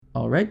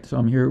All right, so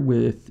I'm here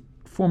with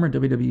former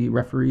WWE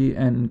referee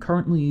and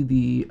currently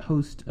the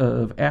host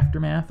of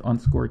Aftermath on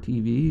Score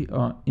TV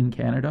in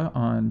Canada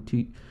on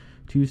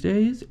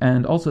Tuesdays,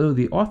 and also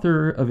the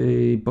author of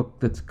a book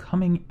that's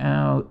coming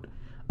out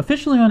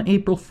officially on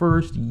April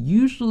 1st.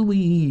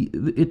 Usually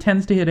it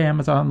tends to hit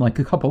Amazon like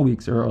a couple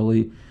weeks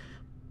early.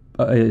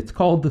 It's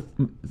called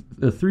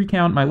the Three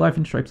Count: My Life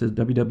in Stripes as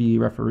WWE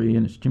Referee,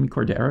 and it's Jimmy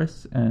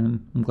Korderas,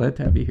 and I'm glad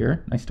to have you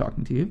here. Nice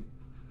talking to you.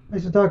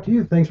 Nice to talk to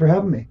you. Thanks for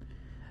having me.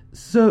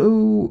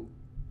 So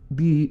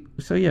did you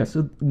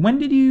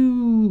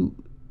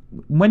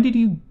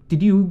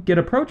get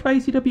approached by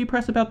ECW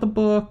Press about the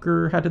book,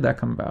 or how did that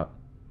come about?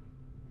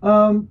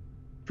 Um,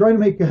 trying to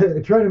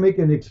make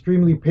an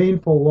extremely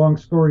painful long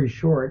story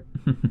short.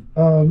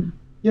 Um,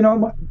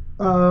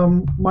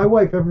 my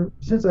wife, ever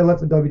since I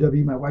left the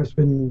WWE, my wife's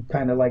been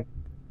kind of like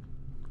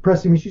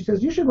pressing me. She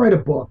says you should write a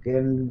book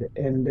and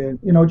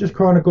just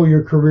chronicle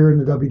your career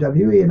in the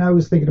WWE. And I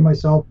was thinking to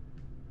myself,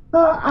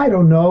 I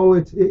don't know.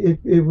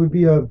 It would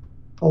be a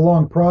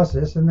long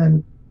process. And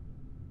then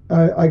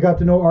I got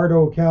to know Art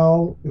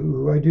O'Cal,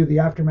 who I do the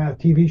Aftermath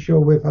TV show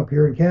with up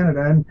here in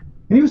Canada, and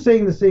he was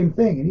saying the same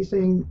thing. And he's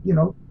saying,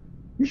 you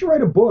should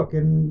write a book.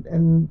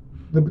 And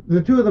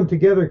the two of them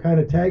together kind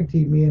of tag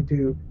teamed me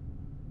into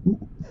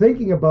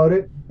thinking about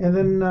it. And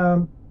then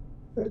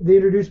they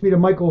introduced me to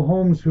Michael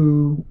Holmes,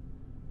 who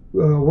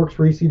works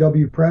for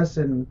ECW Press,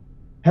 and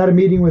had a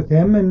meeting with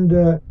him,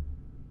 and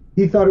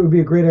he thought it would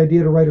be a great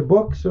idea to write a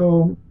book.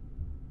 So,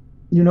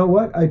 you know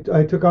what?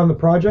 I took on the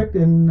project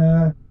and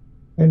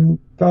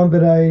found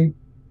that I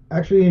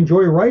actually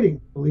enjoy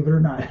writing, believe it or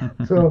not.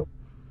 so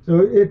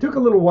it took a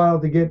little while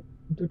to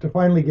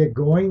finally get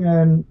going,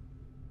 and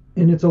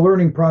it's a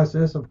learning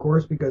process, of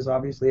course, because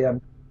obviously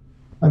I'm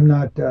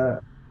not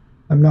a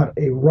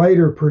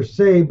writer per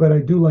se, but I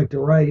do like to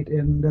write,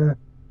 and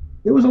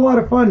it was a lot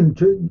of fun,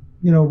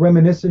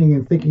 reminiscing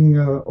and thinking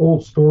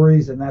old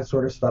stories and that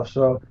sort of stuff.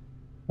 So.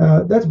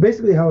 That's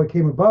basically how it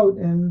came about,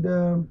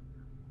 and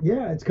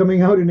it's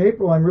coming out in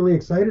April. I'm really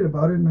excited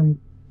about it, and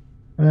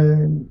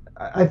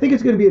I think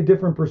it's going to be a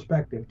different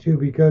perspective too,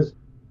 because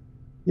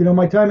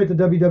my time at the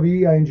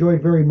WWE I enjoyed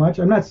very much.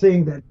 I'm not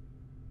saying that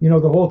the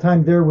whole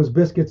time there was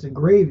biscuits and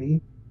gravy,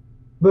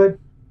 but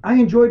I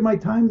enjoyed my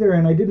time there,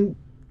 and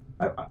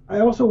I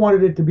also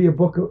wanted it to be a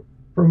book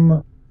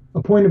from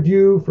a point of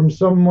view from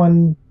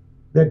someone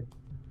that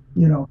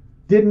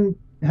didn't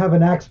have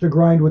an axe to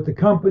grind with the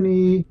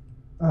company.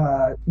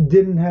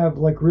 Didn't have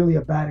like really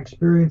a bad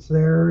experience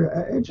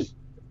there.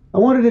 I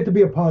wanted it to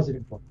be a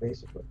positive book,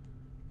 basically.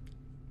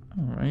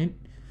 All right.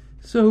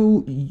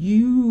 So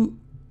the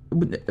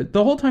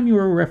whole time you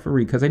were a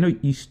referee, because I know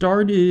you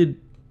started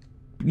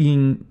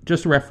being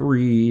just a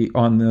referee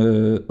on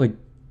the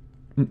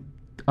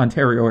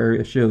Ontario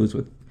area shows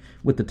with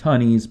the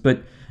Tunnies,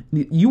 but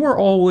you were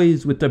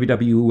always with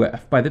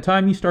WWF. By the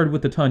time you started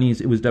with the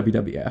Tunnies, it was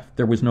WWF.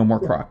 There was no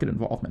more Crockett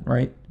involvement,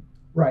 right?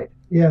 Right.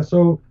 Yeah.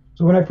 So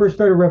when I first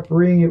started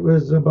refereeing, it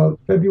was about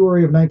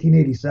February of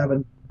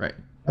 1987. Right.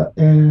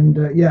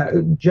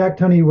 Jack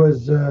Tunney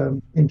was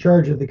in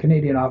charge of the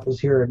Canadian office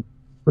here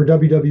for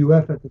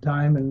WWF at the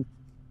time. And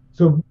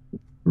so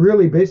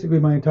really, basically,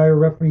 my entire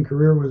refereeing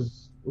career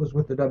was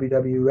with the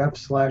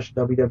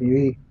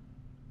WWF/WWE.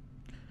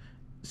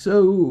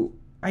 So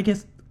I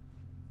guess,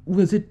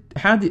 because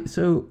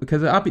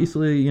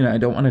obviously, I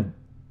don't want to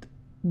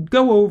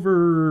go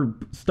over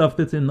stuff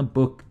that's in the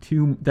book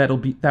that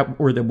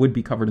would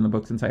be covered in the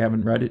book, since I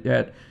haven't read it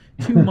yet,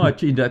 too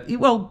much in depth.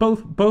 Well,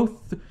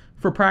 both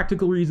for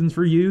practical reasons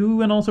for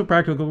you and also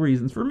practical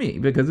reasons for me,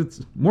 because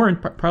it's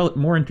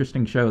probably more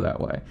interesting show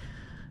that way.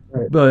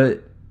 Right.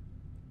 But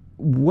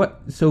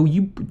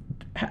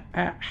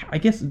I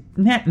guess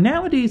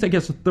nowadays, I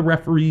guess the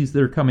referees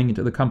that are coming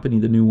into the company,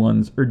 the new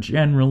ones, are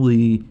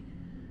generally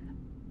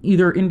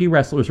either indie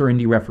wrestlers or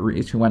indie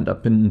referees who end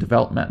up in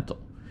developmental.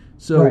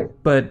 So, right.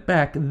 But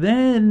back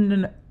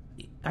then,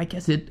 I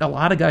guess a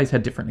lot of guys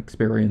had different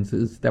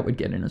experiences that would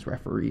get in as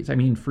referees. I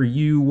mean, for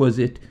you, was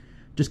it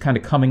just kind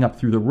of coming up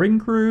through the ring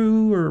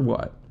crew, or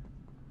what?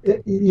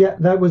 Yeah,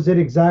 that was it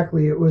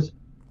exactly. It was,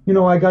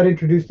 I got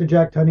introduced to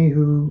Jack Tunney,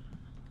 who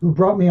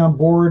brought me on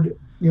board,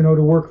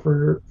 to work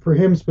for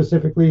him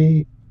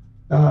specifically,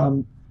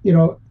 for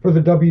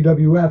the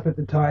WWF at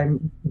the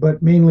time,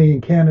 but mainly in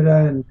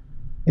Canada.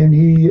 And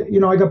he,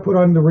 I got put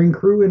on the ring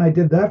crew, and I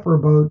did that for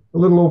about a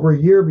little over a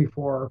year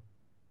before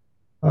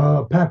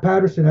Pat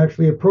Patterson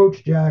actually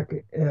approached Jack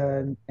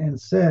and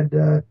said,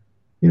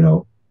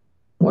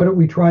 why don't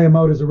we try him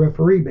out as a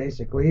referee,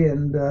 basically.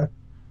 And,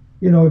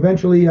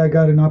 eventually I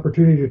got an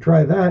opportunity to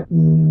try that,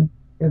 and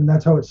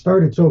that's how it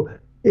started. So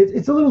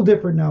it's a little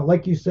different now.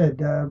 Like you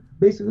said,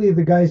 basically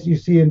the guys you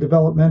see in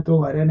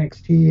developmental at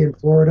NXT in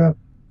Florida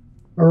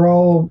are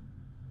all,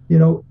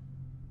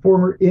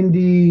 former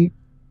indie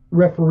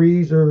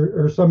referees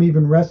or some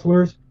even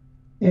wrestlers,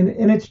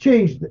 and it's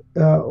changed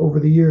over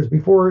the years.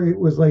 Before it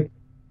was like,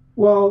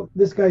 well,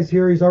 this guy's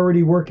here, he's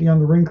already working on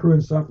the ring crew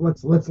and stuff,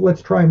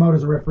 let's try him out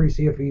as a referee,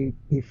 see if he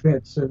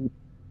fits, and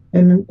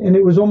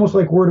it was almost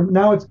like word of,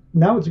 now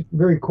it's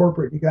very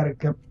corporate. You got to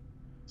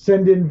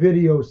send in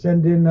video,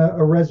 send in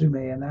a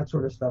resume, and that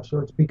sort of stuff. So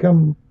it's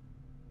become,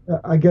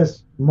 I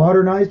guess,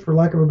 modernized, for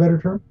lack of a better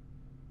term.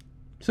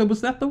 So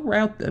was that the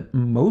route that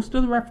most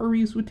of the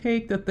referees would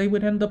take, that they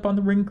would end up on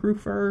the ring crew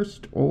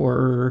first,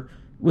 or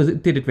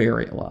did it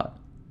vary a lot?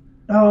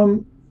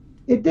 Um,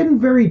 it didn't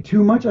vary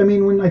too much. I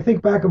mean, when I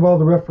think back of all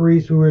the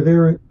referees who were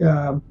there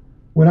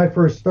when I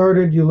first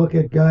started, you look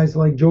at guys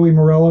like Joey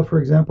Morella, for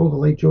example, the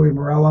late Joey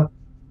Morella.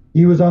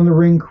 He was on the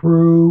ring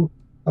crew.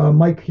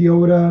 Mike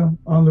Chioda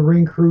on the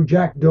ring crew.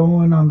 Jack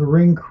Doan on the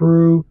ring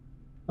crew.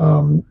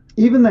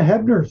 Even the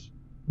Hebners.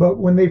 But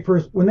when they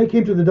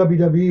came to the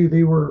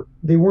WWE,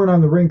 they weren't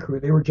on the ring crew.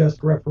 They were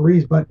just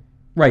referees. But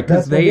right,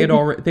 because they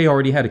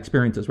already had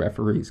experience as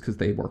referees because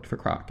they worked for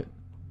Crockett.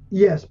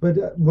 Yes, but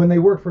when they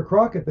worked for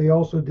Crockett, they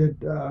also did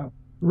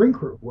ring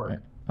crew work. Right.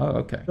 Oh,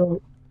 okay.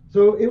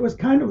 So it was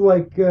kind of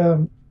like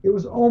it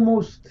was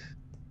almost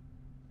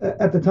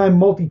at the time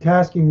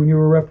multitasking. When you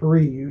were a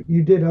referee,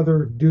 you did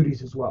other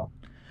duties as well.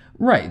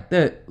 Right.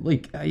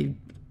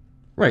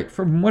 Right.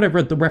 From what I've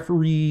read, the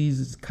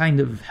referees kind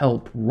of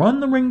help run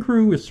the ring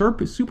crew, or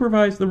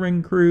supervise the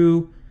ring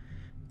crew,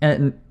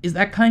 and is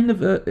that kind of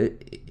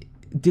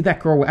did that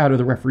grow out of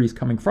the referees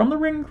coming from the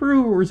ring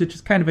crew, or is it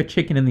just kind of a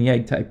chicken and the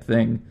egg type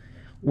thing,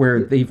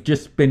 where they've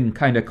just been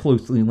kind of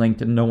closely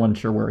linked and no one's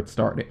sure where it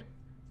started?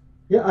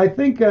 Yeah, I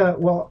think.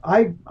 Well,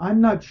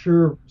 I'm not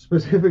sure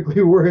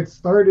specifically where it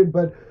started,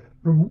 but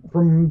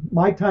from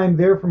my time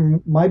there,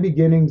 from my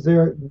beginnings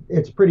there,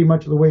 it's pretty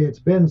much the way it's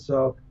been.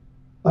 So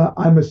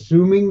I'm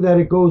assuming that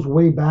it goes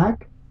way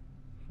back.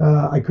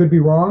 I could be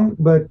wrong,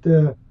 but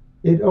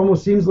it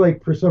almost seems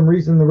like for some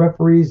reason the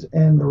referees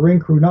and the ring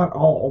crew, not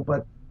all,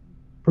 but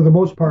for the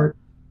most part,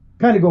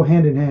 kind of go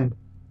hand in hand.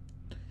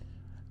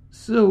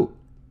 So,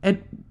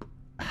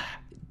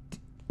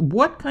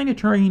 what kind of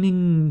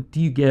training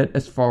do you get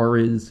as far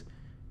as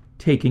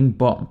taking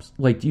bumps?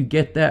 Like, do you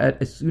get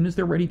that as soon as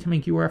they're ready to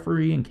make you a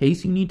referee in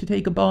case you need to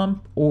take a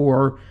bump?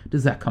 Or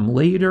does that come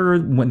later,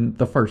 when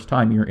the first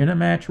time you're in a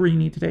match where you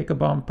need to take a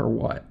bump, or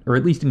what? Or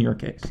at least in your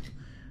case.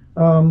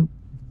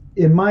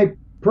 In my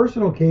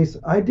personal case,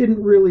 I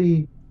didn't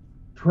really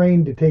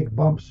train to take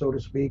bumps, so to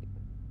speak.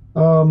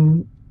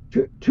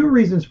 Two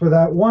reasons for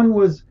that. One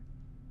was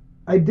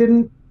I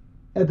didn't,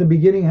 at the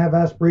beginning, have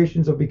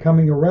aspirations of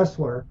becoming a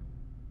wrestler.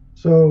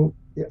 So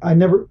I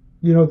never,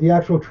 the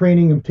actual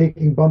training of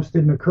taking bumps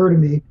didn't occur to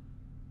me.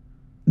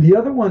 The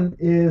other one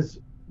is,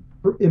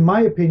 in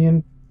my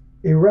opinion,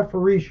 a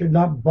referee should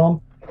not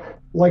bump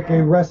like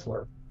a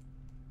wrestler.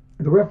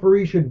 The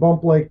referee should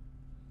bump like,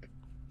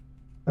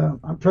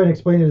 I'm trying to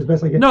explain it as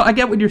best I can. No, I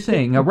get what you're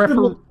saying. It should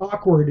look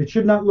awkward. It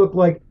should not look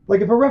like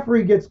if a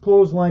referee gets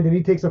clotheslined and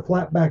he takes a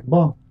flat back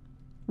bump.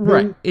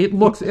 Right.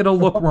 It'll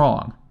look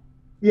wrong.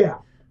 Yeah.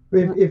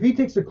 If he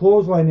takes a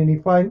clothesline and he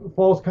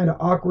falls kind of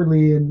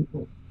awkwardly, and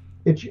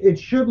it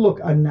should look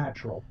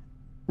unnatural.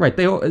 Right.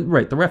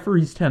 The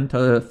referees tend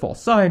to fall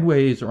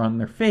sideways or on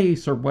their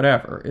face or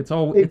whatever.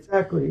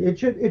 Exactly.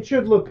 It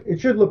should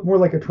look more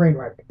like a train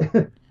wreck.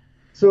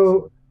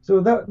 so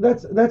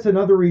that's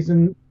another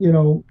reason,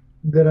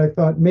 that I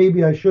thought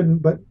maybe I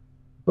shouldn't. But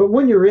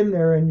when you're in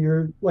there and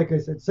you're, like I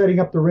said, setting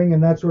up the ring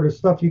and that sort of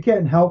stuff, you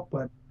can't help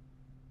but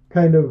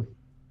kind of,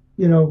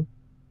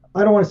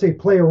 I don't want to say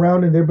play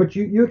around in there, but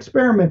you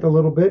experiment a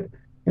little bit.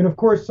 And of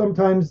course,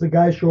 sometimes the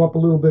guys show up a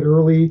little bit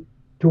early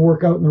to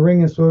work out in the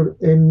ring,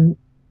 and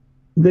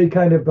they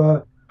kind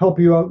of help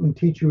you out and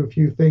teach you a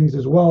few things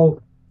as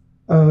well.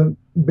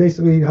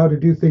 Basically, how to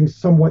do things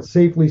somewhat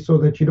safely so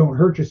that you don't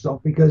hurt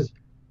yourself. Because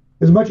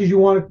as much as you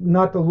want it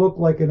not to look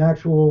like an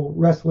actual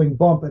wrestling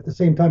bump, at the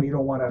same time, you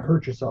don't want to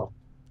hurt yourself.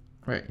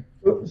 Right.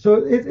 So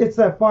it's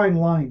that fine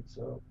line.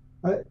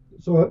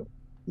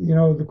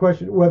 The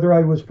question whether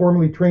I was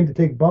formally trained to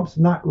take bumps,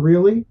 not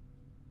really,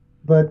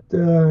 but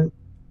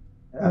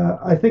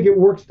I think it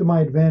works to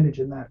my advantage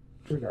in that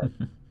regard.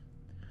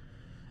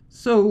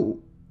 So,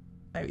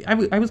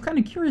 I was kind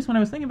of curious when I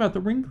was thinking about the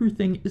ring crew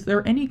thing. Is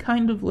there any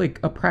kind of like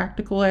a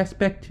practical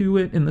aspect to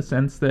it, in the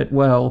sense that,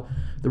 well,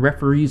 the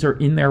referees are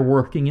in there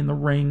working in the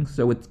ring,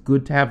 so it's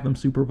good to have them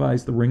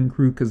supervise the ring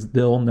crew because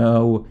they'll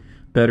know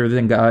better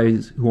than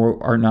guys who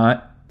are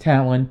not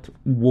talent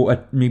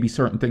what maybe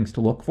certain things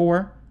to look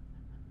for?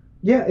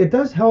 Yeah, it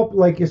does help,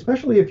 like,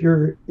 especially if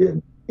you're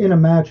in a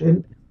match,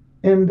 and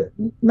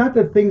not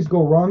that things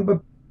go wrong,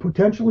 but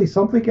potentially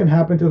something can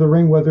happen to the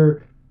ring,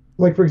 whether,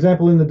 like, for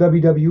example, in the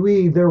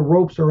WWE, their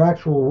ropes are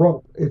actual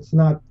rope. It's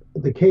not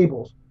the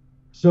cables.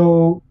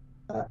 So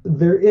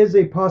there is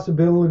a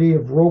possibility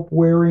of rope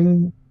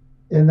wearing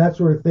and that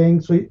sort of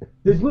thing. So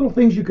there's little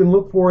things you can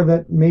look for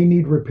that may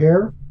need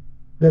repair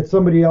that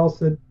somebody else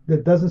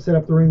that doesn't set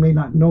up the ring may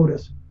not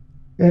notice.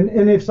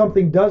 And if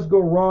something does go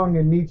wrong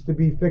and needs to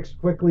be fixed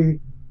quickly,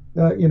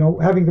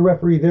 having the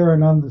referee there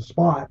and on the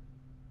spot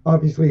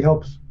obviously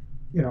helps,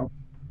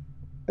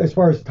 as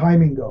far as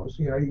timing goes.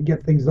 You can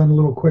get things done a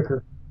little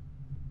quicker.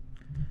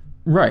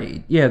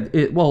 Right. Yeah.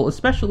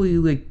 Especially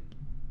like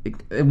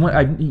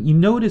you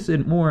notice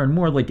it more and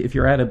more. Like if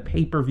you're at a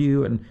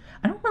pay-per-view, and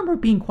I don't remember remember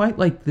it being quite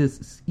like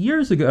this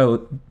years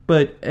ago.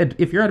 But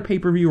if you're at a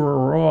pay-per-view or a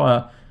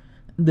Raw,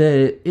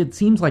 it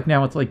seems like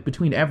now it's like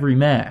between every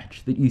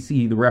match that you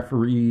see the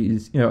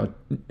referees,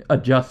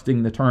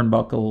 adjusting the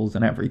turnbuckles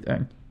and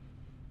everything.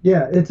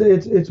 Yeah,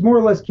 it's more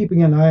or less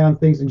keeping an eye on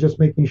things and just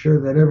making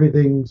sure that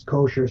everything's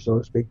kosher, so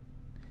to speak.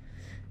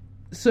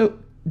 So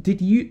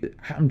did you?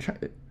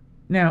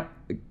 Now,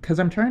 because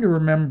I'm trying to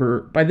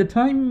remember. By the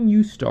time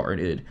you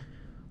started,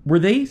 were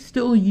they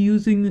still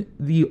using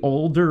the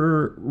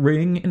older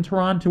ring in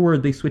Toronto, or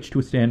had they switched to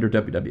a standard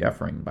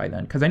WWF ring by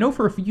then? Because I know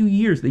for a few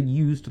years they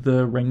used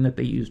the ring that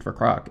they used for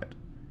Crockett.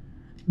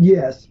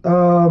 Yes.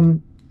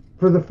 For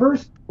the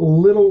first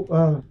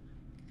little,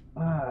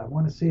 I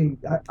want to see,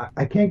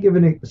 I can't give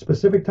a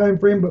specific time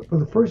frame, but for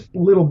the first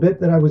little bit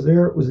that I was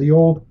there, it was the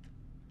old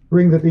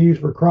ring that they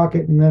used for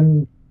Crockett, and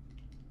then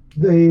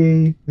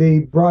they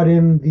brought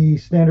in the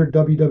standard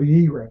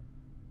WWE ring.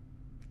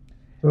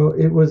 So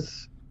it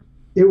was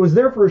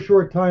there for a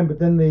short time, but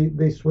then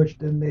they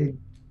switched and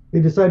they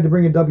decided to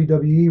bring a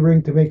WWE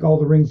ring to make all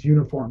the rings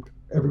uniformed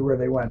everywhere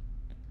they went.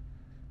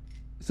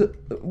 So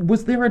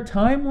was there a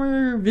time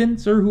where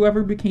Vince or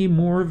whoever became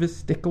more of a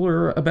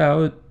stickler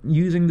about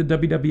using the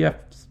WWF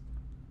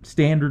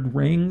standard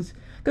rings?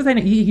 Because I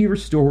know he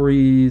hears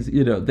stories,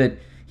 that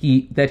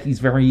he's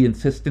very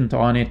insistent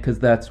on it because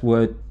that's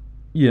what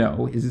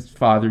his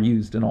father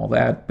used and all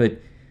that. But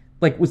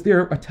like, was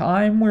there a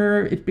time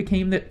where it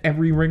became that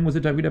every ring was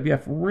a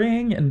WWF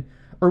ring,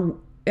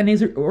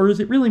 is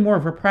it really more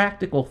of a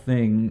practical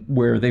thing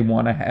where they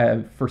want to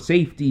have, for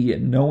safety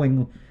and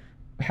knowing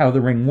how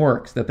the ring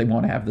works, that they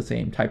want to have the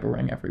same type of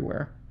ring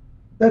everywhere?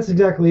 That's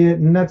exactly it,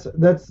 and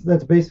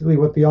that's basically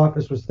what the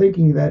office was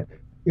thinking, that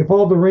if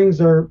all the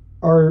rings are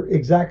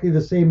exactly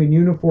the same in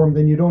uniform,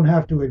 then you don't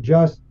have to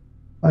adjust.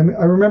 I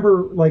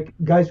remember like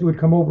guys who would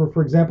come over,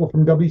 for example,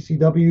 from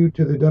WCW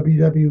to the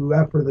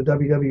WWF or the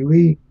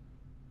WWE.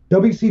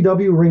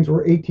 WCW rings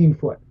were 18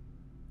 foot,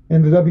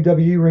 and the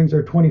WWE rings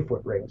are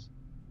 20-foot rings.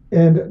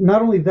 And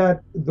not only that,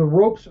 the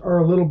ropes are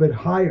a little bit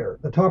higher.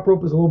 The top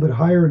rope is a little bit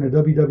higher in a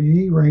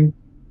WWE ring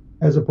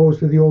as opposed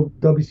to the old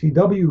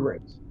WCW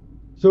rings.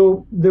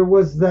 So there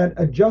was that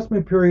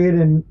adjustment period,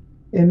 and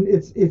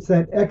it's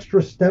that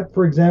extra step,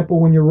 for example,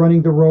 when you're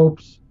running the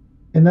ropes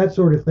and that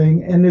sort of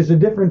thing. And there's a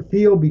different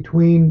feel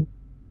between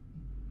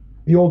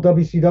the old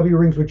WCW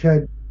rings, which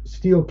had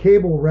steel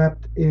cable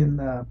wrapped in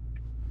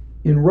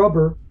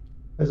rubber,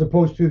 as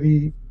opposed to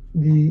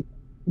the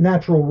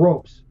natural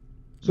ropes.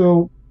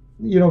 So,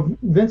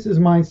 Vince's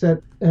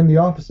mindset and the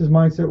office's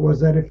mindset was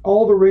that if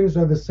all the rings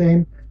are the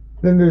same,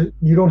 then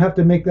you don't have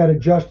to make that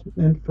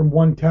adjustment from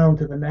one town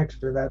to the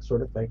next or that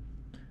sort of thing.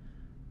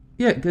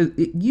 Yeah, because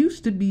it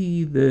used to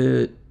be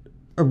that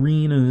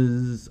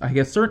arenas, I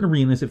guess certain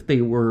arenas, if they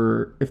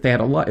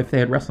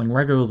had wrestling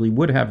regularly,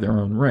 would have their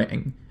own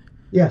ring.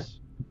 Yes.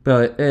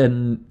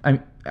 And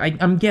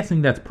I'm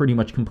guessing that's pretty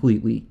much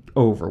completely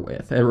over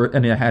with,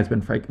 and it has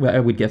been for, I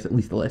would guess, at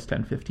least the last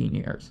 10, 15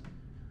 years.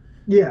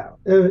 Yeah.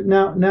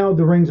 Now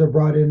the rings are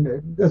brought in.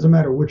 It doesn't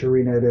matter which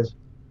arena it is.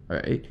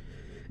 Right.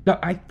 Now,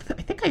 I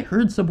think I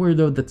heard somewhere,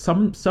 though, that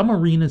some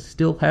arenas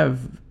still have,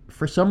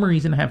 for some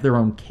reason, have their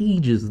own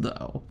cages,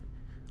 though.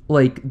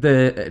 Like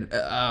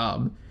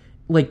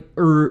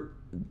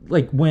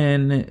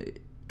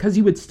because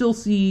you would still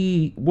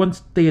see,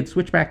 once they had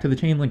switched back to the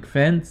chain link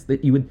fence,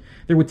 that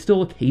there would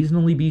still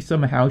occasionally be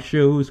some house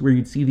shows where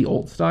you'd see the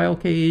old style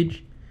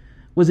cage.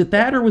 Was it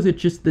that, or was it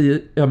just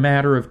a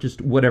matter of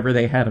just whatever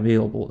they had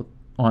available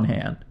on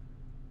hand?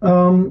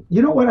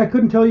 You know what? I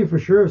couldn't tell you for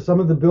sure if some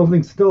of the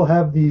buildings still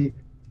have the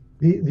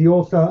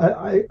old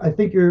style. I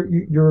think you're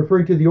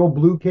referring to the old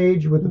blue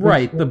cage with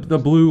the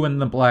blue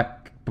and the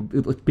black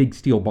big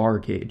steel bar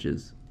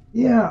cages.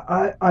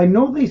 Yeah, I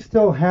know they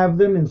still have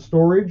them in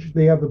storage.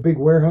 They have a big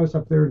warehouse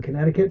up there in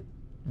Connecticut,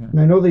 and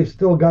I know they've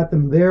still got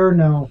them there.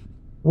 Now,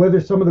 whether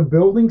some of the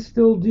buildings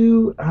still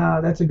do,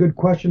 that's a good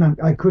question.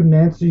 I couldn't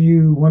answer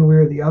you one way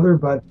or the other,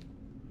 but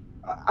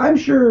I'm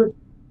sure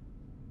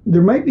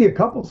there might be a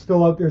couple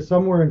still out there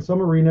somewhere in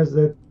some arenas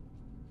that,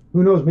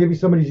 who knows, maybe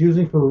somebody's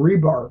using for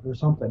rebar or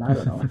something. I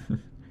don't know.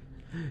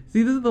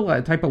 See, this is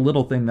the type of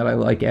little thing that I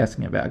like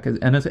asking about,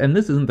 and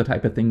this isn't the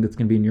type of thing that's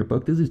going to be in your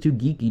book. This is too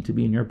geeky to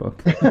be in your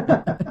book.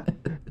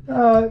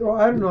 Well,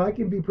 I don't know. I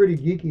can be pretty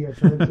geeky at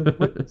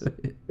times.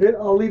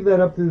 I'll leave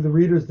that up to the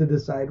readers to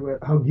decide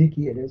how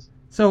geeky it is.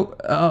 So,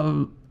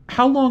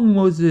 how long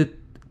was it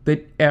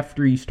that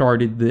after you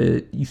started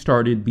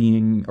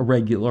being a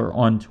regular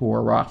on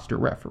tour roster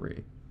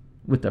referee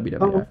with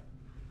WWF?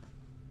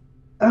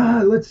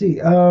 Let's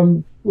see.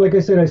 Like I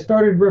said, I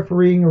started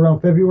refereeing around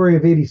February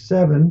of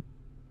 '87,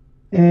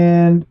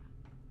 and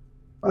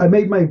I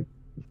made my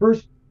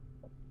first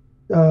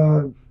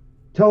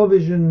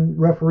television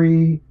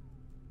referee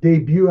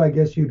debut, I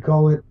guess you'd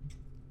call it.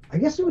 I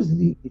guess it was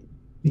the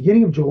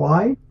beginning of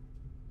July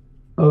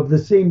of the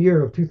same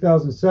year of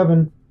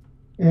 2007,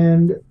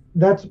 and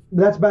that's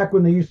back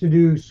when they used to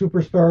do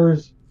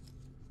superstars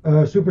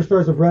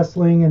of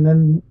wrestling, and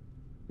then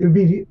it would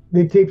be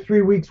they tape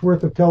 3 weeks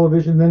worth of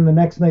television, then the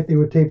next night they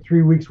would tape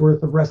 3 weeks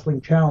worth of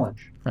Wrestling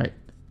Challenge. Right.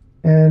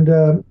 And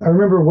I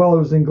remember, well, it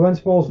was in Glens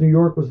Falls, New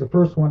York, was the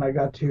first one I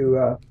got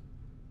to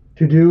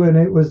do, and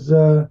it was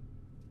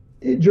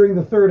during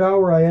the third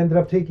hour I ended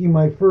up taking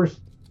my first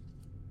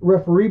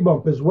referee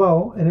bump as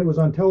well, and it was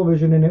on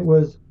television, and it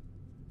was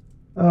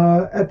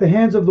at the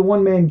hands of the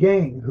One Man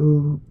Gang,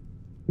 who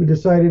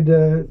decided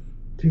to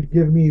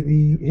give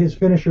me his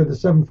finisher, the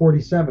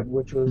 747,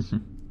 which was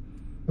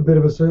a bit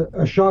of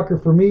a shocker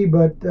for me,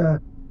 but it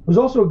was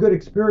also a good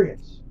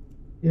experience,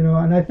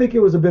 and I think it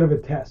was a bit of a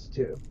test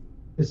too,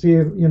 to see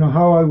if,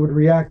 how I would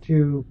react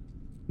to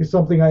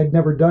something I had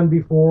never done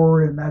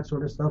before and that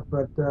sort of stuff.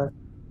 But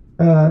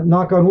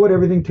knock on wood,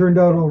 everything turned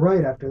out all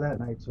right after that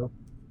night. So.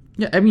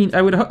 Yeah, I mean,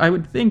 I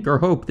would think or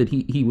hope that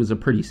he was a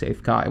pretty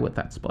safe guy with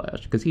that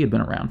splash, because he had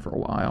been around for a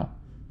while.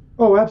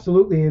 Oh,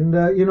 absolutely, and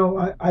I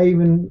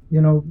even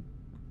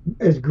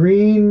as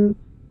green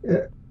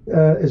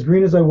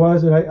as I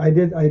was, and I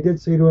did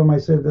say to him, I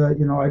said,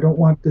 I don't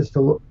want this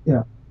to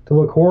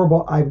look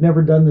horrible. I've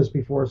never done this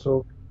before,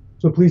 so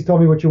please tell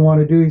me what you want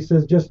to do. He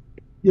says, just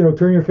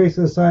turn your face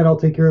to the side. I'll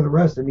take care of the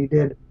rest, and he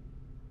did.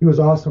 He was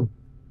awesome.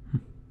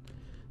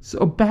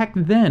 So back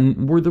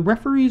then, were the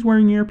referees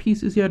wearing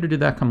earpieces yet, or did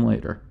that come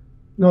later?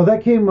 No,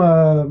 that came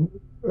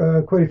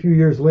quite a few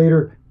years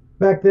later.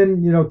 Back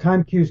then,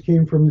 time cues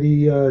came from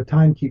the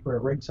timekeeper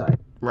at ringside.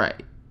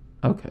 Right.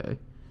 Okay.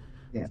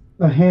 Yeah.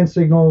 Hand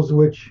signals,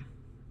 which,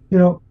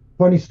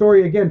 funny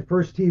story again.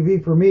 First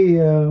TV for me.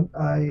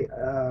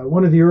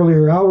 One of the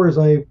earlier hours,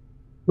 I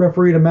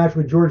refereed a match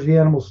with George the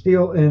Animal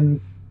Steele, and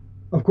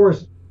of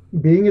course,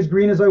 being as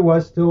green as I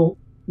was, still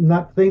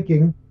not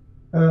thinking,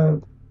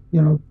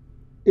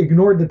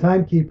 ignored the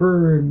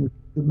timekeeper, and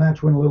the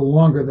match went a little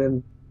longer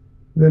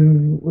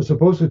than was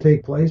supposed to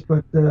take place.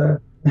 But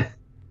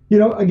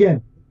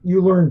again,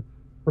 you learn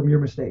from your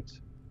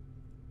mistakes.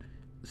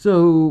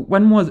 So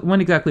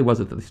when exactly was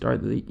it that they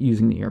started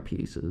using the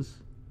earpieces?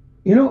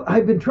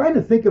 I've been trying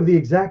to think of the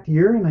exact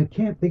year, and I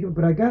can't think of it,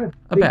 but I gotta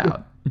think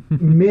about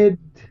mid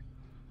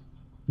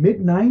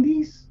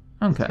 90s.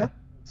 Okay,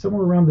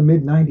 somewhere around the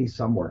mid 90s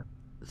somewhere.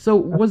 So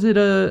was it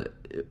a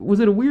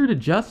weird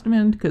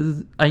adjustment?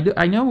 Because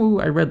I know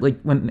I read, like,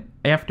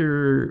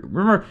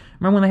 remember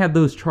when they had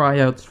those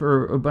tryouts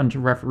for a bunch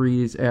of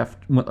referees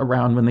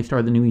around when they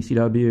started the new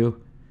ECW.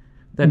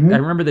 That I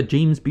remember that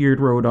James Beard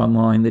wrote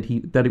online that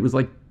it was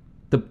like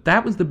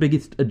that was the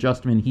biggest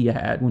adjustment he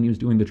had when he was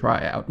doing the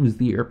tryout, was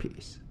the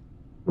earpiece.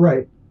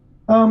 Right.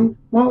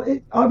 Well,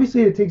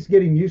 obviously it takes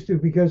getting used to,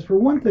 because for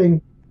one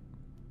thing,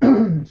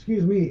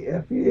 excuse me,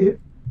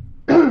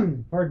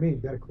 pardon me,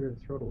 got to clear the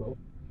throat a little.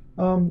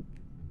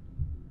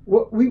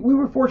 We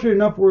were fortunate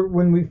enough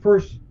when they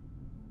first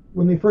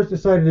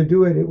decided to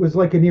do it, it was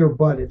like an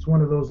earbud. It's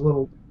one of those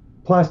little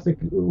plastic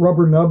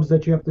rubber nubs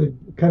that you have to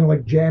kind of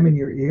like jam in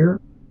your ear,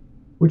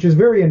 which is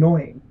very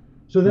annoying.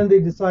 So then they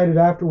decided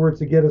afterwards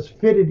to get us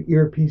fitted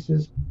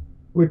earpieces,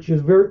 which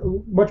is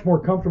much more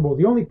comfortable.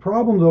 The only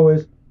problem though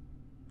is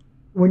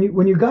when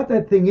you got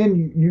that thing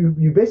in,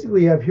 you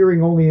basically have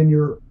hearing only in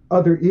your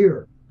other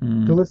ear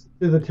to listen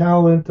to the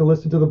talent, to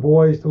listen to the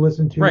boys, to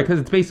listen to... Right, because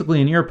it's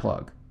basically an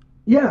earplug.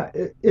 Yeah,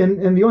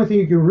 and the only thing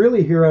you can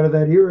really hear out of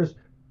that ear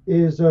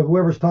is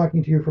whoever's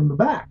talking to you from the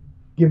back,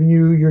 giving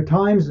you your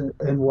times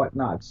and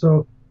whatnot.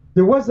 So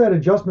there was that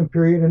adjustment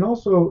period, and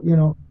also,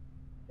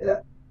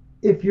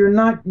 if you're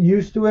not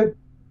used to it,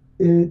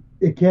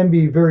 it can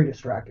be very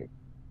distracting.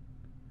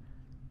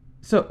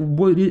 So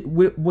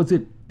was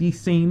it the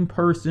same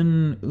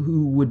person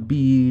who would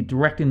be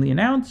directing the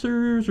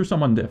announcers, or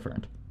someone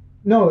different?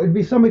 No, it'd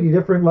be somebody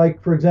different.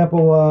 Like, for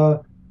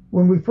example,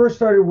 when we first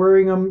started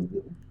wearing them,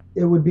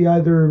 it would be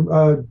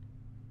either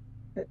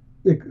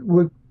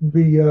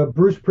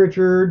Bruce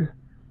Pritchard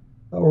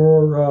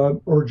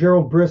or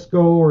Gerald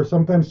Briscoe, or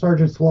sometimes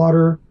Sergeant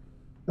Slaughter,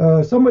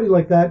 somebody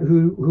like that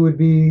who would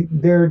be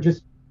there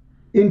just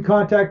in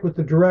contact with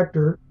the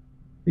director,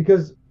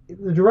 because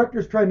the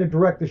director's trying to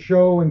direct the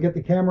show and get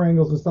the camera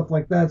angles and stuff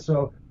like that.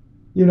 So,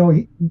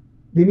 they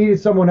needed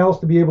someone else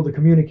to be able to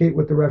communicate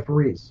with the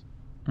referees.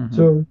 Mm-hmm.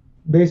 So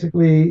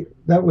basically,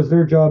 that was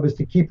their job, is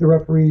to keep the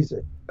referees,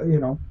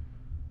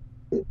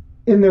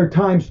 in their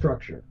time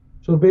structure.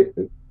 So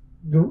the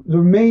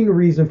main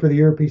reason for the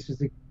earpiece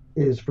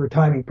is for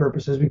timing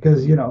purposes,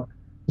 because,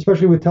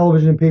 especially with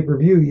television and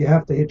pay-per-view, you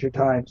have to hit your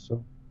time.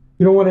 So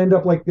you don't want to end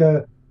up like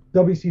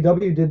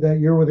WCW did that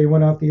year, where they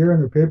went off the air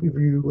and their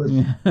pay-per-view was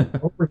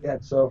over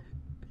yet. So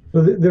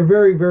they're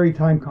very, very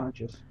time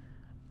conscious.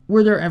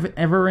 Were there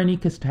ever any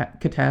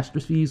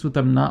catastrophes with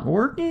them not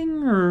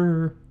working,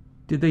 or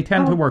did they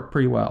tend to work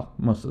pretty well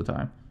most of the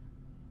time?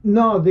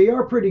 No, they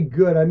are pretty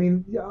good. I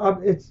mean,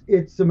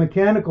 it's a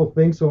mechanical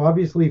thing, so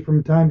obviously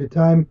from time to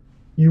time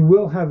you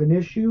will have an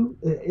issue.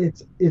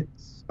 It's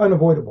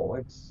unavoidable.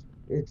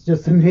 It's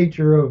just the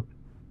nature of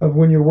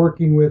when you're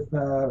working with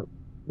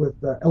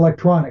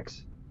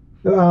electronics.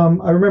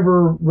 I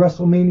remember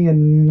WrestleMania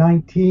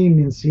 19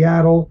 in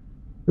Seattle.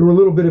 There were a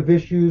little bit of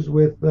issues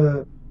with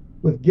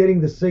with getting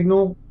the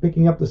signal,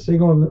 picking up the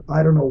signal, and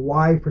I don't know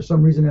why, for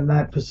some reason in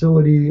that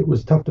facility it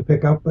was tough to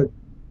pick up, but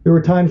there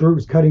were times where it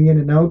was cutting in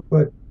and out,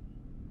 but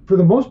for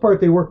the most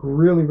part they work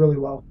really, really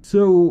well.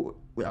 So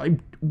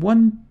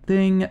one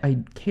thing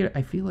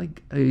I feel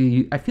like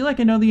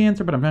I know the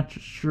answer, but I'm not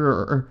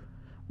sure.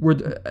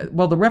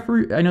 The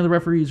referee, I know the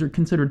referees are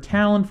considered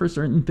talent for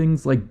certain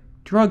things like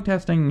drug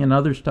testing and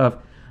other stuff.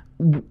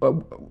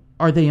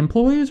 Are they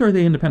employees or are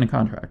they independent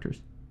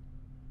contractors?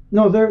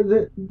 No, they're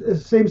the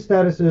same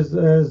status as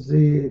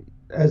the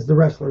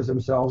wrestlers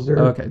themselves.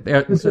 They're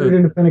considered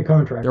independent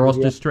contractors. They're all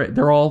just straight.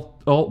 They're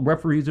all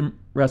referees and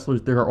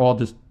wrestlers. They're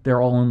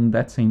all in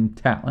that same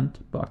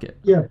talent bucket.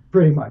 Yeah,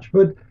 pretty much.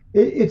 But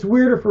it's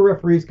weirder for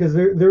referees because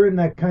they're in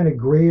that kind of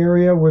gray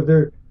area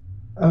where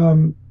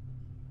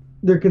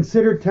they're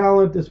considered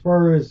talent as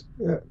far as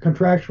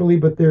contractually,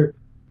 but they're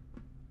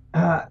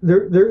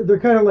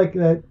kind of like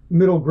that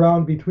middle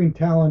ground between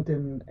talent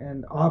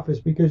and office,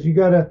 because you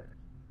gotta,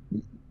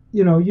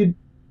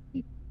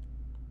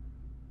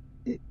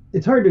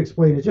 it's hard to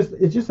explain. It's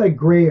just that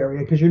gray area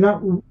because you're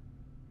not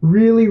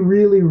really,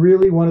 really,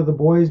 really one of the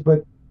boys,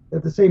 but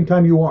at the same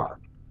time you are.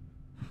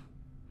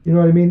 You know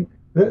what I mean?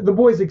 The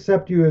boys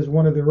accept you as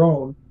one of their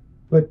own,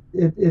 but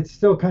it's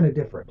still kind of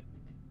different.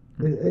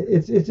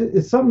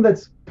 It's something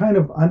that's kind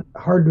of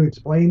hard to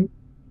explain,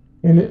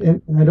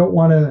 and I don't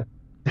want to,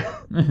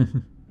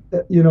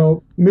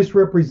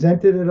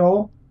 misrepresent it at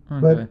all.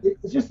 Okay. But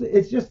it's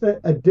just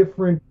a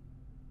different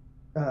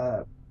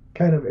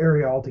kind of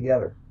area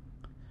altogether.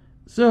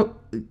 So,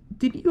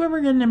 did you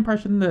ever get an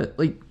impression that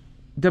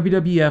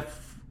WWF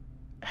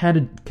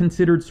had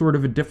considered sort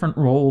of a different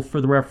role for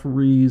the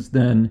referees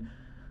than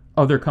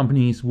other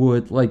companies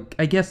would?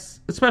 I guess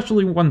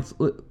especially when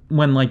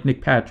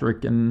Nick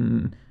Patrick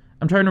and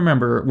I'm trying to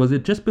remember, was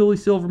it just Billy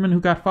Silverman who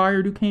got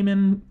fired who came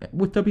in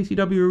with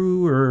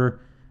WCW, or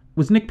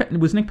was Nick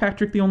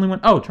Patrick the only one?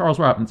 Oh, Charles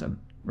Robinson.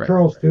 Right.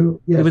 Charles too.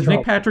 Yes, it was Charles.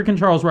 Nick Patrick and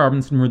Charles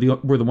Robinson were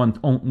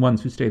the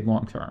ones who stayed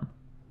long term.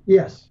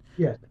 Yes.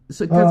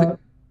 So because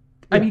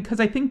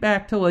I think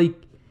back to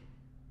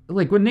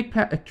when Nick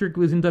Patrick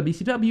was in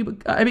WCW, but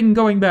I've been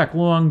going back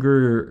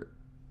longer.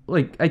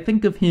 I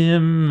think of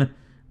him,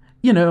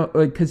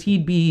 because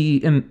he'd be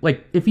in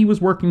if he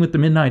was working with the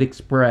Midnight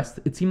Express,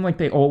 it seemed like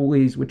they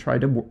always would try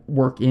to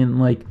work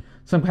in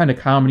some kind of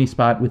comedy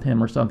spot with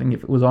him or something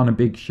if it was on a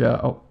big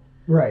show.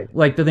 Right.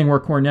 The thing where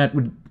Cornette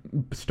would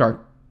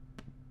start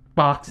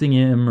boxing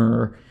him,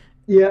 or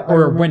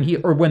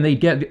when they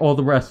get all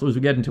the wrestlers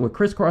would get into a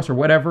crisscross or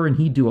whatever, and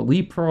he'd do a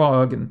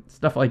leapfrog and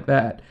stuff like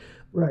that.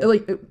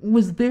 Right.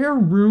 Was there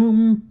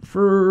room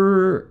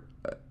for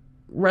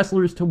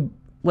wrestlers to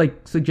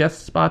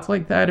suggest spots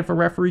like that if a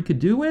referee could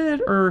do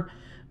it, or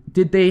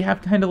did they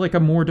have kind of a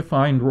more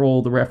defined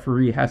role? The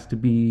referee has to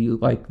be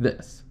like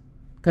this,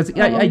 because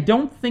I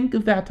don't think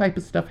of that type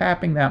of stuff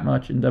happening that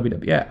much in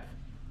WWF.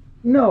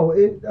 No,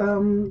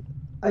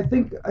 I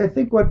think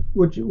what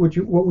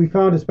we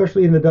found,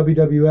 especially in the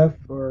WWF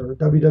or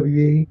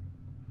WWE,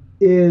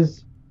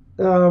 is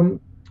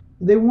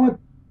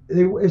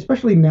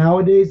especially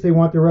nowadays, they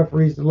want the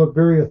referees to look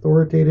very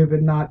authoritative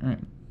and not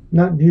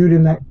viewed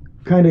in that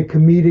kind of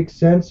comedic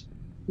sense,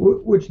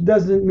 which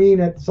doesn't mean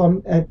at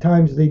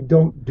times they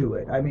don't do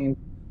it. I mean,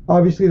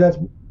 obviously that's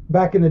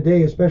back in the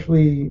day,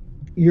 especially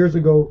years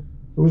ago,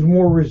 it was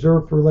more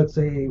reserved for, let's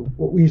say,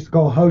 what we used to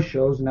call house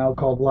shows, now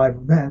called live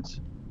events,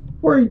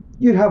 where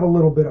you'd have a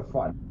little bit of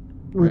fun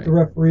with the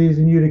referees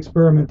and you'd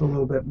experiment a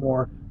little bit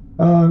more.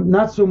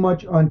 Not so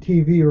much on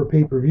TV or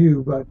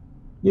pay-per-view, but,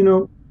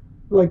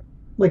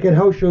 like at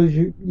house shows,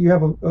 you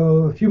have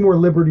a few more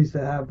liberties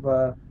to have,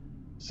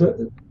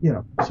 some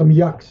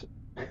yucks.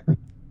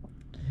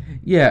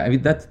 Yeah, I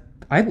mean,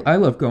 I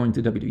love going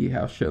to WWE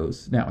house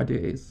shows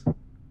nowadays.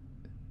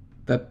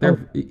 I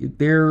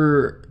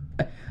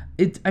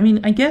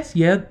guess,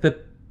 that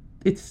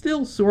it's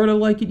still sort of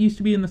like it used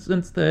to be in the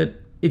sense that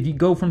if you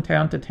go from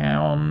town to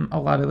town, a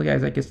lot of the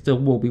guys, I guess, still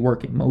will be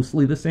working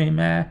mostly the same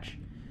match.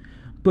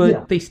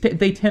 But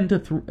they tend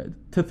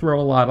to throw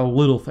a lot of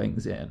little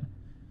things in.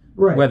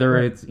 Right. Whether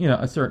it's,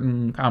 a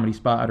certain comedy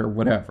spot or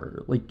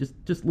whatever.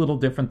 Just little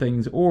different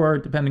things. Or,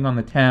 depending on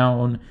the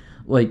town,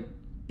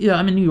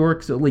 I'm in New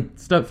York, so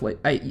stuff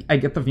I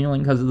get the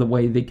feeling because of the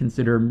way they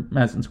consider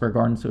Madison Square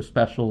Garden so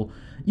special,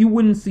 you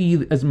wouldn't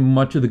see as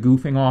much of the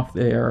goofing off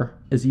there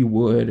as you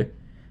would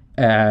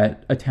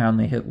at a town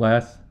they hit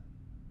less.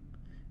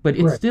 But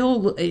it's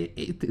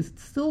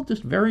it's still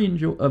just a very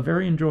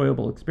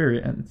enjoyable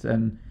experience.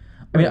 And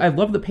I mean, I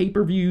love the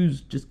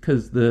pay-per-views just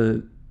because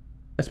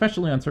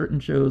especially on certain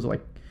shows and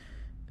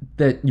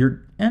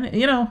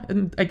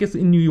I guess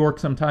in New York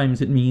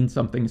sometimes it means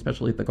something,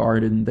 especially at the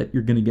Garden, that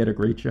you're going to get a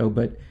great show.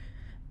 But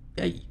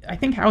I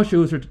think house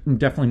shows are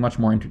definitely much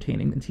more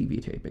entertaining than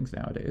TV tapings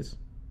nowadays.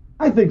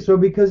 I think so,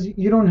 because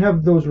you don't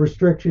have those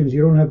restrictions.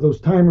 You don't have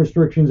those time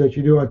restrictions that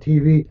you do on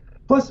TV.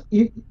 Plus,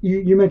 you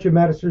mentioned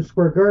Madison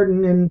Square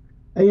Garden, and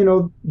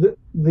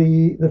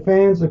the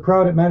fans, the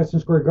crowd at Madison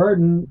Square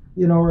Garden,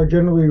 are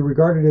generally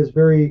regarded as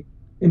very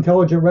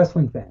intelligent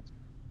wrestling fans.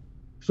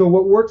 So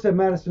what works at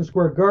Madison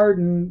Square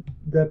Garden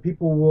that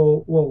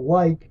people will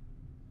like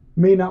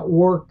may not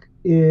work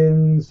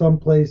in some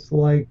place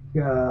like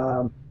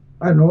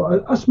I don't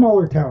know, a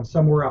smaller town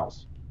somewhere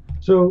else.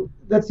 So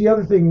that's the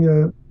other thing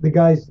the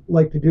guys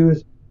like to do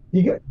is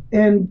you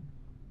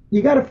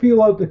got to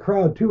feel out the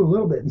crowd too a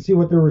little bit and see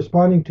what they're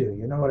responding to.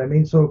 You know what I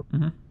mean? So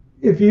Mm-hmm.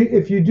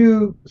 if you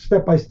do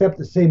step by step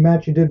the same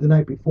match you did the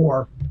night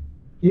before,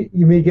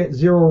 you may get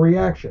zero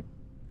reaction.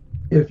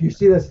 If you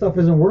see that stuff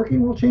isn't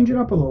working, we'll change it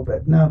up a little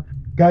bit. Now,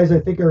 guys, I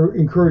think are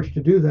encouraged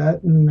to do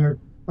that and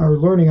are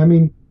learning. I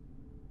mean,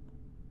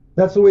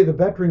 that's the way the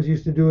veterans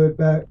used to do it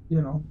back,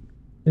 in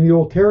the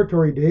old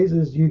territory days.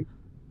 Is you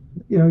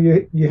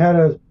had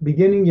a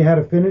beginning, you had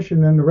a finish,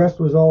 and then the rest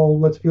was all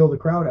let's feel the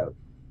crowd out.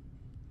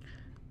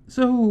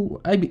 So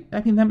I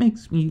mean that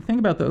makes me think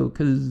about though,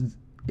 because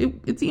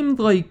it seemed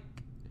like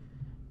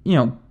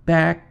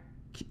back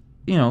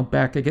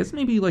back I guess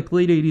maybe like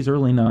late '80s,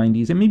 early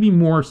 '90s, and maybe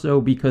more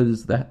so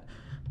because that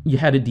you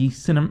had a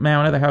decent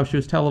amount of the house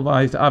shows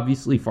televised.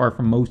 Obviously, far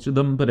from most of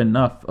them, but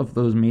enough of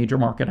those major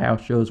market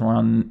house shows were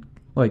on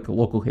like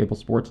local cable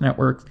sports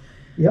networks.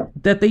 Yep.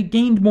 That they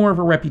gained more of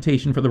a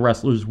reputation for the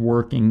wrestlers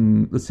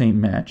working the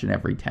same match in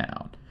every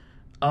town.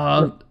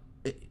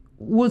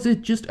 Was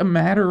it just a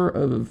matter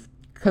of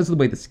because of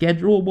the way the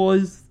schedule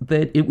was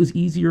that it was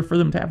easier for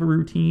them to have a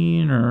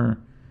routine, or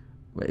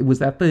was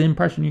that the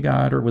impression you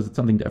got, or was it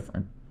something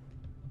different?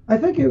 I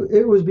think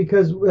it was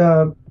because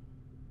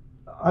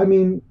I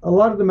mean a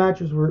lot of the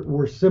matches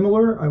were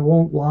similar. I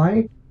won't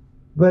lie,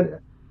 but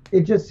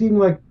it just seemed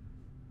like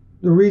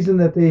the reason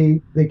that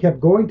they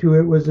kept going to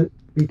it was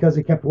because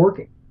it kept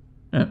working.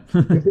 Yeah.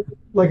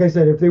 Like I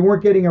said, if they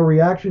weren't getting a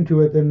reaction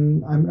to it,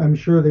 then I'm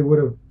sure they would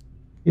have,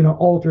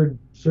 altered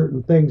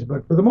certain things.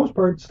 But for the most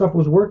part, stuff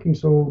was working.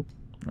 So,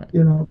 Right.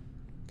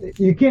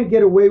 You can't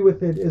get away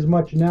with it as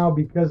much now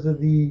because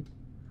of the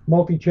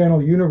multi-channel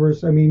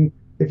universe. I mean,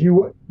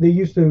 they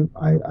used to,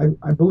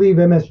 I believe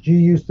MSG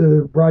used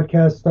to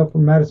broadcast stuff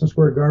from Madison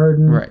Square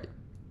Garden. Right.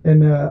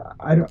 And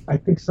I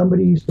think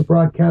somebody used to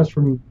broadcast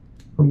from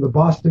the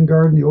Boston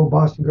Garden, the old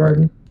Boston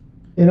Garden.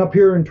 And up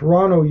here in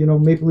Toronto,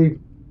 Maple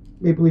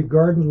Leaf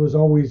Gardens was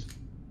always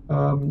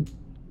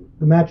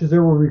the matches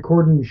there were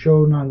recorded and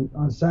shown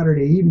on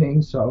Saturday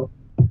evening. So,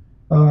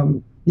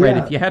 yeah. Right.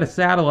 If you had a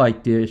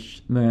satellite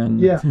dish, then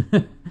Yeah,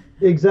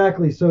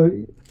 exactly. So,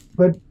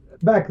 but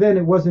back then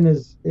it wasn't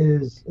as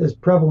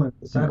prevalent,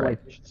 the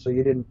satellite dish, so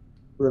you didn't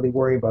really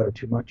worry about it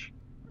too much.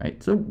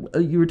 Right. So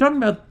you were talking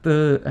about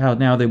how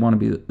now they want to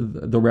be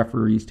the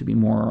referees to be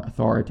more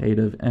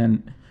authoritative,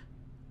 and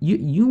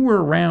you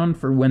were around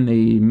for when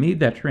they made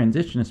that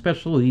transition,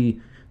 especially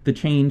the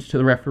change to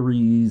the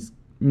referees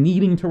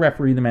needing to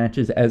referee the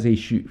matches as a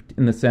shoot,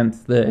 in the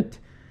sense that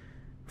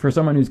for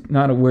someone who's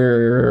not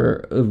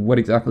aware of what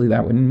exactly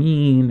that would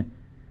mean,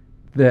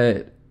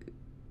 that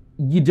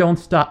you don't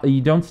stop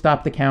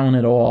the count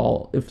at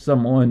all if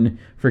someone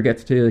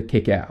forgets to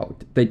kick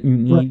out. That you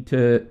need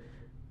to,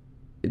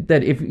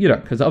 that if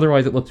because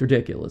otherwise it looks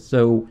ridiculous.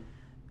 So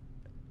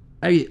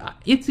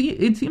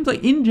it seems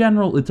like in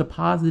general it's a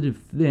positive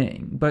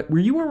thing. But were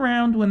you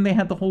around when they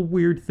had the whole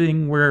weird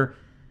thing where,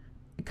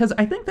 because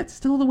I think that's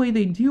still the way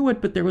they do it,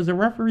 but there was a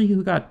referee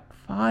who got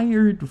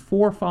fired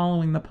for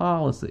following the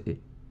policy?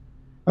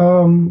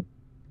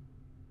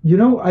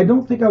 I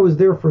don't think I was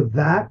there for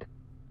that,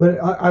 but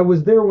I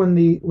was there when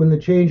the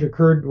change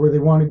occurred where they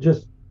wanted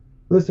just,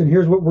 listen,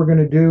 here's what we're going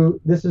to do.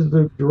 This is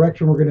the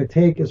direction we're going to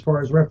take as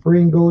far as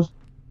refereeing goes.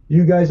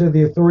 You guys are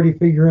the authority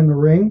figure in the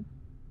ring.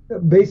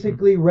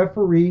 Basically,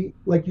 referee,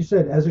 like you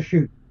said, as a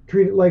shoot.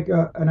 Treat it like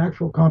an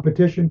actual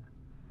competition.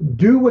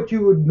 Do what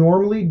you would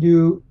normally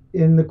do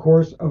in the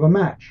course of a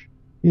match.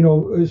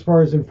 As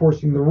far as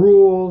enforcing the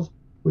rules,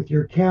 with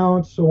your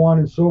counts, so on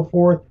and so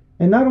forth.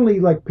 And not only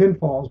like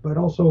pinfalls, but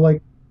also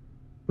like,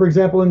 for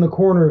example, in the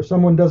corner, if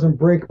someone doesn't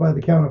break by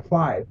the count of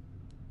 5,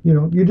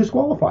 you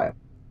disqualify them.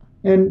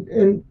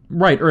 And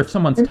right, or if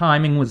someone's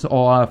timing was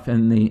off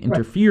and they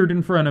interfered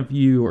in front of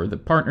you, or the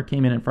partner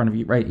came in front of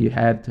you, right? You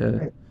had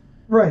to.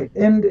 Right,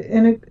 and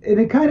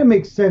it kind of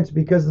makes sense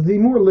because the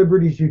more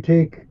liberties you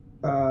take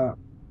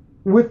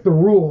with the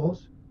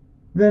rules,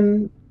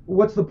 then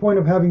what's the point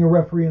of having a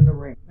referee in the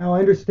ring? Now, I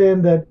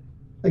understand that,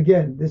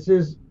 again, this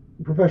is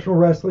professional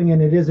wrestling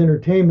and it is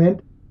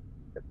entertainment,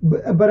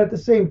 but at the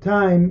same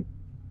time,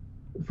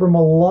 from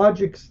a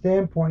logic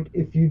standpoint,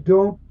 if you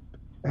don't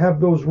have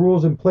those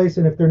rules in place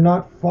and if they're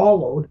not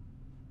followed,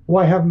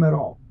 why have them at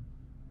all?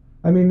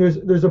 I mean,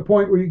 there's a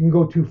point where you can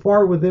go too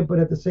far with it, but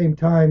at the same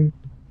time,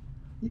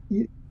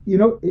 you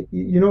know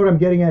what I'm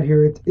getting at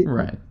here.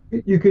 Right.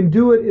 You can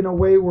do it in a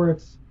way where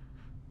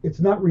it's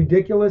not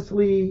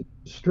ridiculously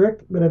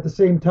strict, but at the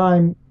same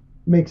time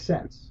makes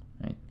sense.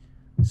 Right.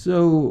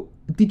 So,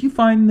 did you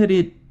find that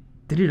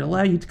did it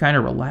allow you to kind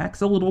of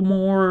relax a little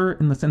more,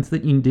 in the sense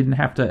that you didn't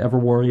have to ever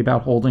worry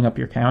about holding up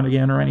your count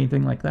again or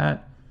anything like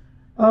that?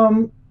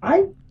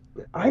 I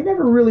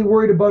never really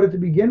worried about it to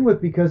begin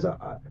with because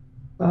I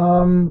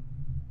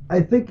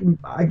think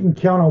I can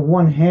count on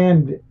one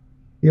hand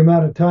the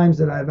amount of times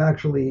that I've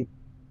actually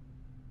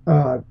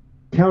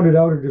counted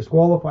out or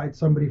disqualified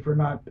somebody for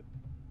not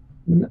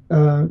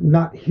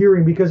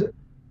hearing, because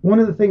one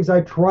of the things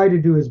I try to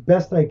do as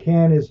best I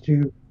can is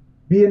to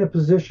be in a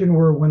position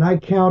where when I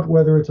count,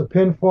 whether it's a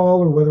pinfall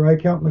or whether I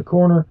count in the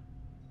corner,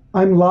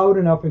 I'm loud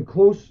enough and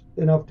close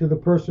enough to the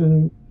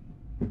person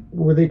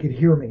where they could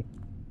hear me,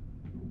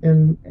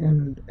 and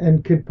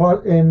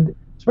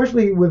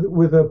especially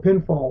with a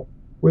pinfall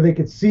where they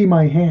could see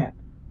my hand,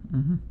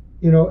 Mm-hmm.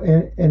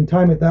 and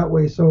time it that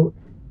way. So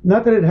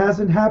not that it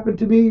hasn't happened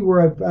to me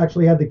where I've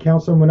actually had to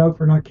count someone out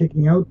for not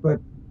kicking out,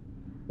 but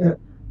uh,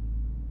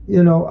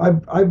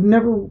 I've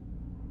never,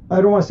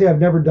 I don't want to say I've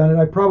never done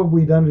it. I've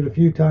probably done it a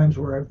few times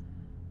where I've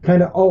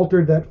kind of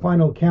altered that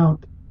final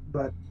count,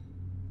 but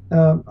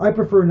I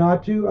prefer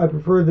not to. I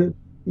prefer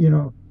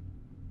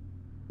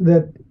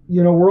that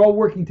we're all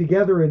working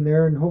together in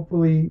there, and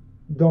hopefully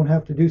don't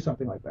have to do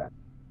something like that.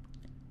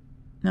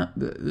 Now,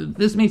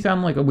 this may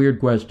sound like a weird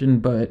question,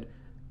 but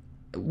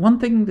one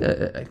thing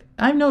that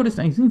I've noticed,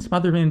 and I've seen some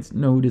other fans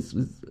notice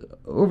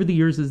over the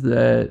years, is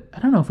that I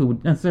don't know if it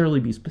would necessarily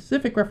be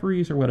specific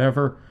referees or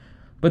whatever,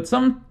 but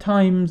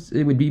sometimes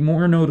it would be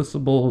more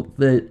noticeable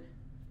that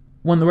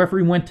when the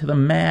referee went to the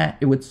mat,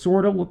 it would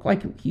sort of look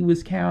like he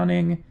was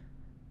counting.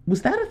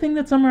 Was that a thing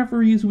that some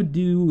referees would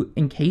do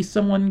in case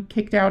someone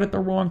kicked out at the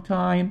wrong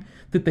time?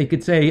 That they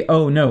could say,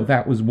 "Oh no,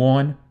 that was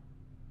one."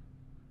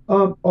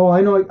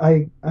 I know.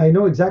 I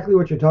know exactly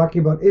what you're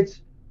talking about.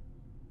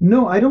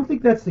 No, I don't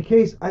think that's the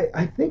case.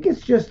 I think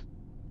it's just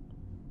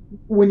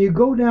when you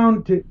go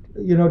down to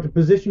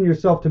position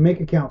yourself to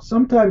make a count.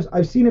 Sometimes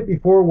I've seen it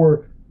before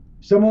where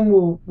someone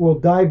will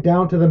dive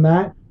down to the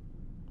mat,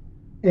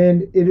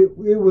 and it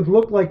would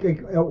look like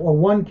a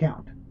one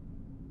count.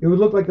 It would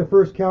look like the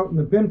first count in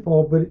the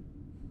pinfall, but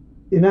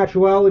in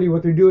actuality,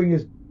 what they're doing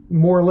is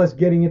more or less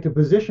getting into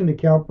position to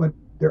count, but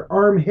their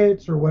arm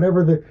hits or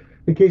whatever the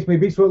case may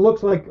be. So it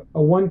looks like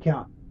a one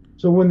count.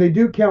 So when they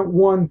do count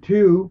 1,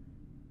 2,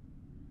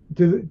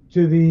 to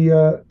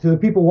the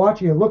people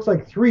watching, it looks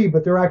like 3,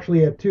 but they're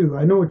actually at 2.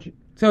 I know what you.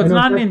 So it's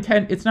not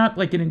It's not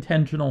like an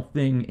intentional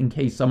thing in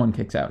case someone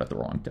kicks out at the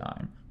wrong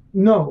time.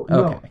 No,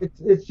 okay. No.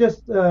 It's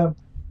just I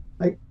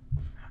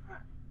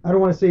don't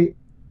want to say.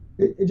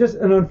 It's just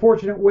an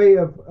unfortunate way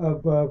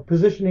of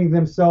positioning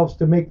themselves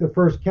to make the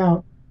first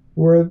count,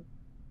 where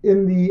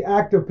in the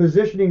act of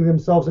positioning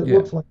themselves, it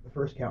looks like the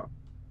first count.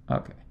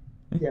 Okay.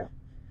 Yeah,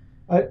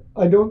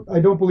 I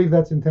don't believe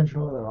that's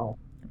intentional at all.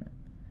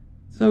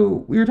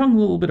 So we were talking a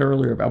little bit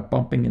earlier about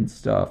bumping and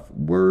stuff.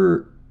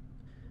 Were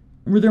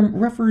there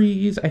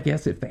referees, I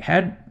guess, if they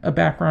had a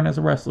background as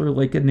a wrestler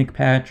like a Nick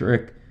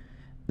Patrick,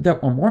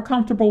 that were more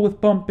comfortable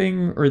with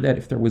bumping, or that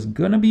if there was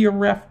gonna be a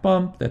ref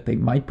bump, that they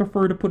might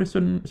prefer to put a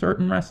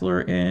certain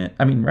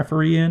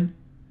referee in?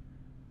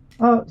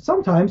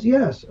 Sometimes,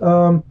 yes.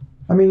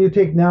 You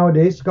take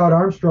nowadays Scott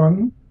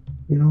Armstrong,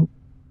 you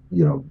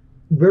know,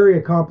 very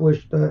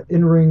accomplished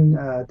in-ring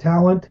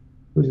talent,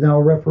 who's now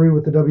a referee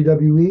with the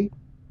WWE.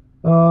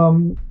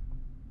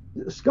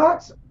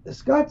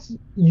 Scott's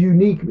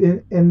unique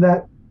in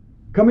that,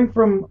 coming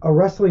from a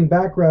wrestling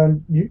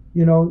background,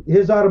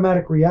 his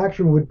automatic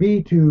reaction would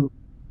be to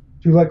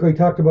like we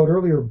talked about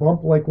earlier,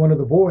 bump like one of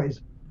the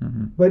boys.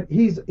 Mm-hmm. But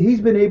he's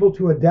been able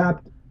to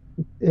adapt,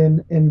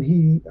 and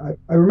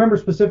I remember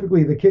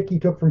specifically the kick he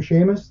took from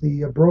Sheamus,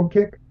 the Brogue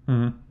kick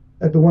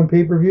at the one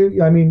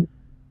pay-per-view. I mean,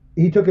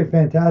 he took it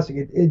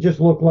fantastic. It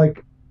just looked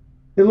like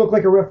a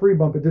referee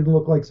bump. It didn't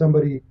look like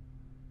somebody.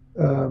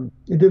 It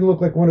didn't look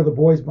like one of the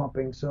boys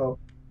bumping. So.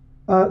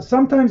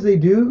 Sometimes they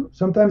do.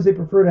 Sometimes they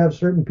prefer to have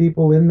certain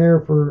people in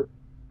there for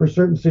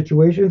certain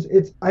situations.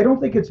 I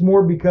don't think it's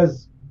more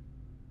because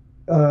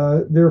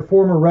they're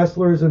former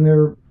wrestlers and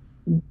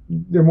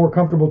they're more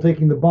comfortable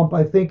taking the bump.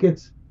 I think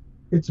it's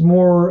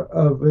more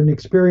of an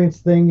experience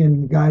thing,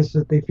 and guys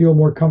that they feel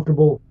more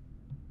comfortable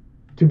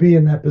to be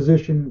in that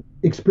position,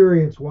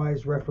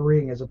 experience-wise,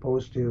 refereeing, as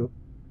opposed to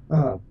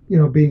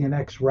being an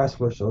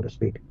ex-wrestler, so to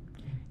speak.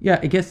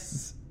 Yeah, I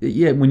guess.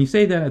 Yeah, when you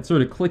say that, it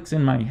sort of clicks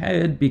in my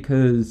head,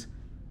 because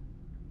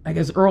I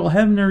guess Earl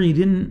Hebner, he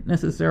didn't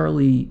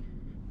necessarily,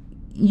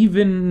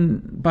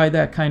 even by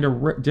that kind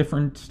of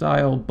different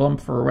style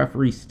bump for a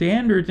referee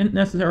standard, didn't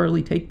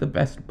necessarily take the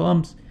best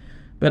bumps.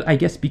 But I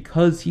guess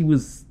because he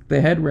was the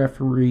head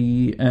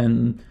referee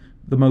and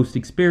the most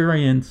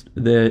experienced,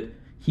 that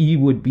he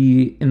would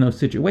be in those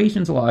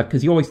situations a lot,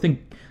 because you always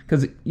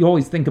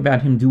think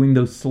about him doing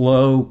those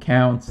slow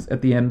counts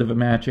at the end of a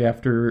match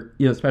after,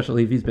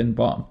 especially if he's been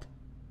bumped.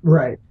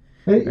 Right.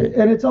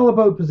 And it's all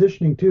about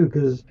positioning too,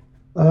 because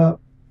a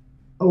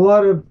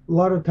lot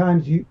of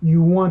times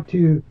you want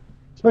to,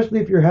 especially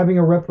if you're having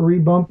a referee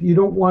bump, you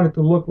don't want it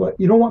to look like,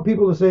 you don't want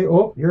people to say,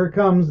 "Oh, here it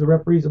comes, the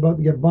referee's about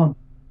to get bumped."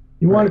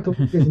 You want it to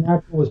look as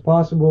natural as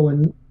possible,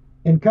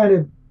 and kind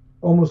of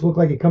almost look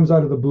like it comes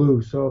out of the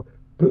blue. So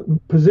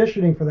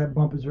positioning for that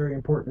bump is very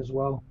important as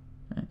well.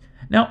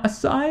 Now,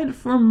 aside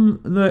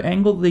from the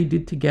angle they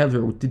did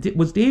together,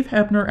 was Dave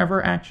Hebner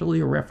ever actually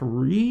a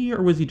referee,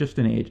 or was he just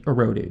a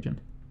road agent?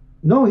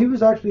 No, he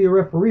was actually a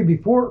referee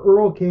before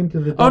Earl came to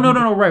the Oh no, no,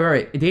 WWE. no, right,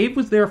 right. Dave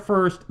was there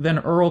first, then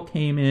Earl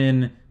came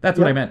in. That's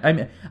what I Yep.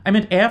 meant. I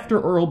meant after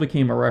Earl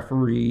became a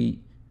referee,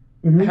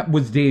 Hmm.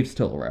 was Dave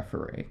still a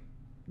referee?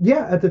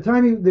 Yeah, at the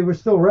time they were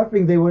still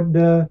reffing. They would,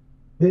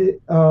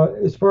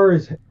 as far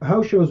as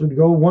house shows would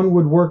go, one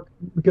would work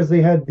because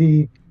they had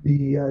the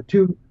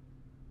two.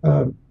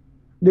 Uh,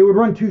 they would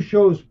run two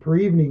shows per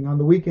evening on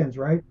the weekends,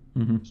 right?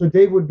 Mm-hmm. So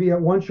Dave would be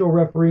at one show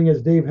refereeing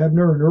as Dave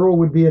Hebner, and Earl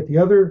would be at the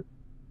other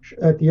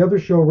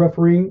show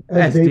refereeing as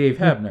As Dave. Dave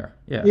Hebner,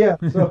 yeah. Yeah,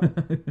 so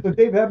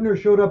Dave Hebner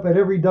showed up at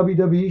every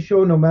WWE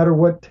show, no matter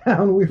what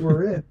town we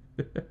were in,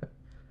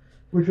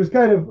 which was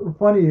kind of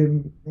funny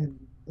and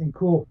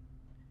cool.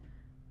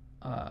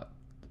 uh,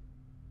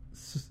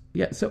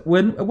 yeah. So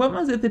when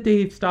was it that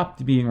Dave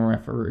stopped being a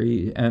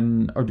referee,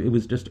 and or it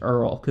was just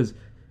Earl? Because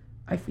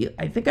I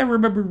think I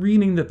remember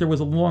reading that there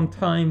was a long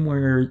time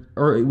where,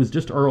 or it was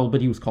just Earl,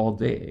 but he was called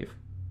Dave.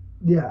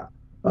 Yeah.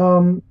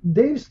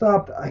 Dave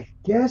stopped, I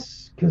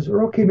guess, because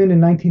Earl came in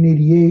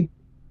 1988.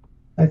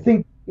 I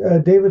think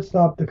David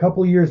stopped a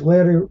couple of years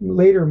later,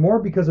 more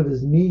because of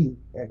his knee.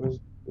 It was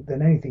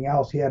than anything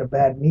else. He had a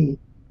bad knee,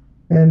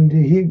 and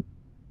he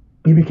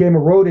became a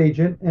road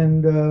agent,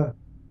 and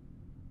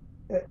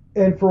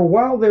for a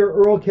while there,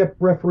 Earl kept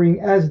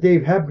refereeing as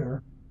Dave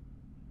Hebner,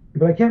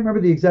 but I can't remember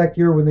the exact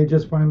year when they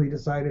just finally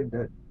decided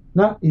that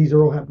not he's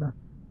Earl Hebner,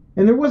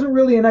 and there wasn't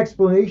really an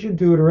explanation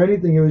to it or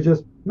anything. It was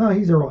just no,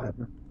 he's Earl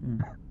Hebner.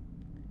 Mm.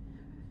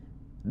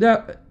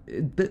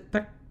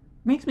 That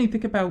makes me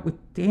think about with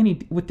Danny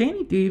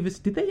Davis.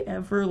 Did they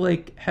ever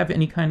like have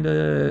any kind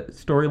of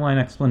storyline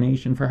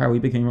explanation for how he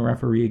became a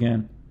referee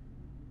again?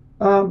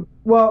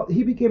 Well,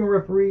 he became a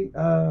referee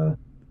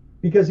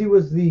because he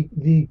was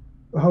the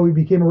how he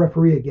became a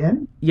referee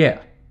again. Yeah,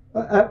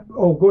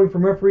 Going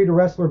from referee to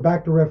wrestler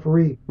back to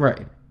referee.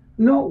 right.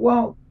 No,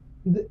 well,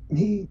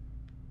 he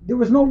there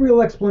was no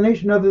real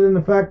explanation other than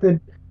the fact that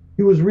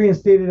he was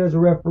reinstated as a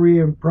referee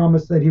and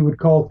promised that he would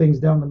call things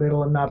down the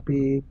middle and not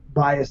be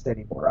biased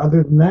anymore.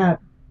 Other than that,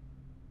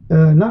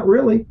 not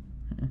really.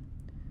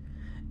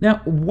 Now,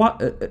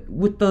 what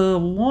with the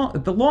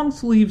long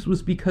sleeves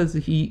was because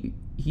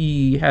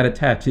he had a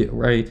tattoo,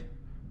 right?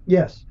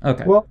 Yes.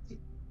 Okay, Well,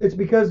 it's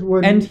because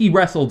and he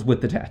wrestled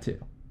with the tattoo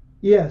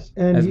yes,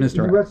 and as he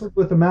Mr. X. wrestled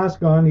with a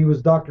mask on. He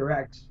was Dr.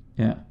 X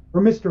Yeah,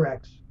 or Mr.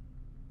 X.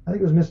 I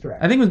think it was Mr. I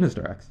X. think it was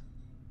Mr. X.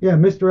 Yeah,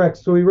 Mr.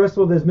 X. So he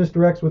wrestled as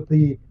Mr. X with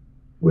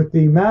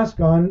the mask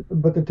on,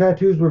 but the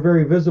tattoos were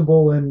very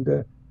visible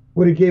and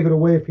would have gave it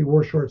away if he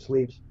wore short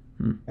sleeves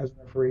Hmm. as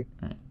a referee.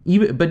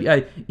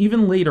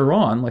 Even later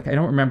on, like I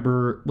don't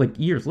remember, like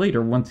years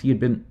later, once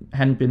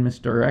hadn't been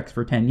Mr. X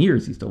for 10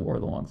 years, he still wore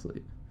the long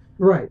sleeve.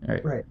 Right,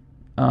 Right. right.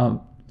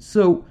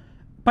 So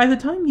by the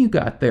time you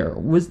got there,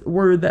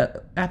 were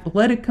the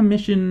athletic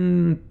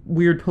commission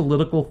weird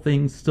political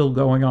things still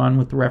going on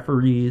with the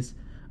referees?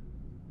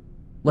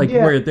 Like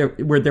Yeah.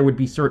 where there would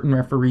be certain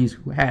referees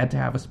who had to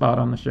have a spot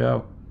on the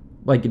show,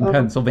 like in Um,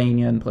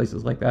 Pennsylvania and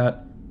places like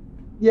that.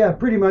 Yeah,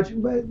 pretty much.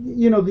 But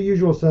the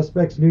usual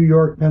suspects: New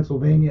York,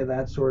 Pennsylvania,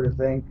 that sort of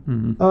thing.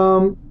 Mm-hmm.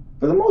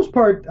 For the most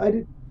part,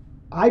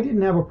 I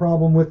didn't have a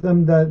problem with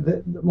them.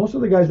 Most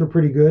of the guys were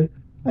pretty good.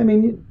 I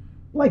mean,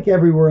 like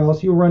everywhere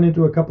else, you run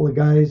into a couple of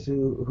guys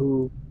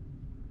who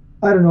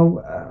I don't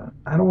know.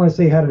 I don't want to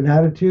say had an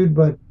attitude,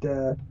 but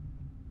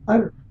I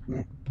don't,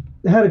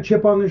 had a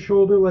chip on their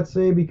shoulder, let's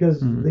say,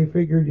 because Mhm. they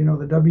figured,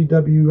 the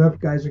WWF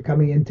guys are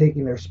coming in,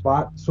 taking their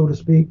spot, so to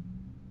speak.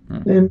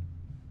 Mhm.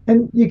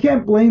 And you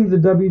can't blame the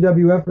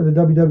WWF or the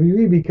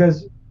WWE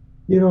because,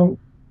 you know,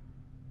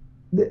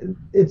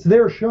 it's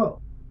their show.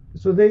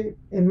 So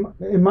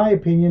in my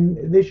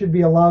opinion, they should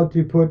be allowed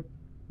to put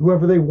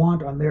whoever they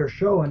want on their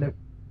show,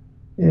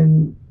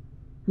 and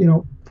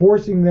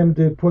forcing them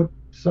to put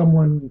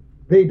someone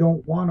they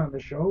don't want on the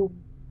show,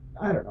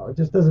 I don't know. It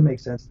just doesn't make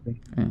sense to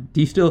me. Yeah.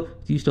 Do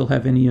you still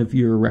have any of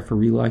your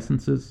referee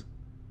licenses?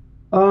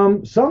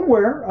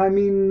 Somewhere, I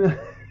mean,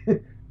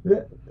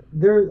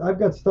 I've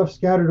got stuff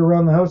scattered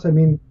around the house. I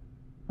mean,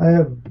 I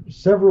have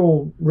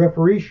several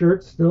referee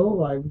shirts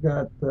still. I've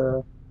got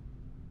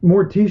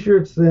more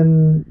T-shirts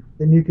than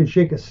you can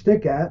shake a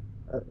stick at.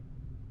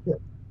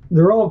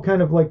 They're all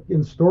kind of like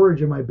in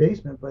storage in my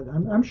basement, but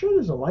I'm sure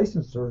there's a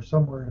license or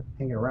somewhere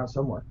hanging around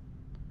somewhere.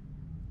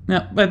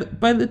 Now,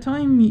 by the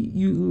time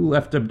you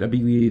left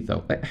WWE,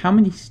 though, how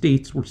many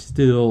states were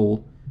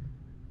still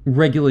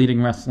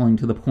regulating wrestling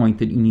to the point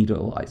that you needed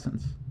a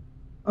license?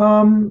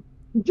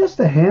 Just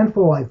a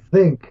handful, I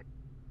think.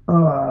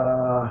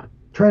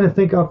 Trying to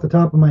think off the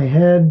top of my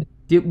head.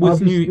 Did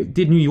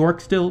New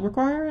York still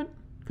require it?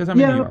 Because I'm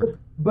in New York.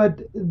 But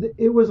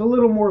it was a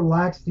little more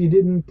lax. They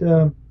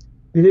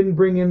didn't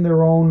bring in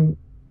their own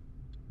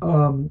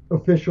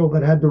official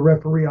that had the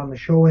referee on the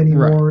show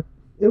anymore. Right.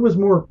 It was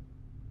more,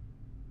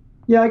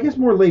 I guess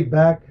more laid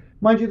back.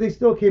 Mind you, they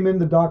still came in.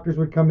 The doctors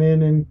would come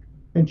in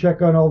and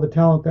check on all the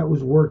talent that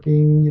was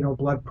working,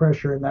 blood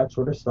pressure and that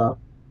sort of stuff.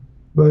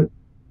 But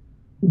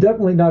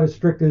definitely not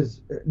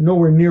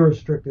nowhere near as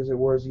strict as it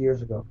was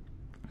years ago.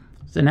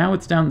 So now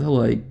it's down to,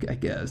 like, I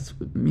guess,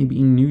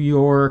 maybe New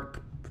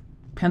York,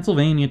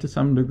 Pennsylvania to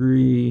some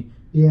degree,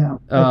 Yeah,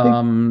 I think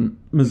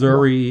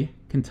Missouri,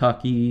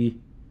 Kentucky,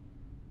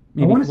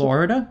 I maybe want to say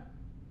Florida.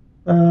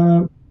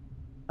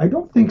 I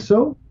don't think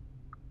so.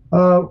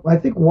 I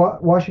think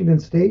Washington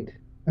State.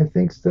 I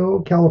think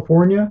still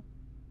California.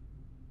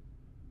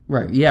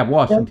 Right. Yeah,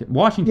 Yeah, Washington.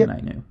 yeah, Washington, I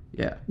knew.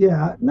 Yeah.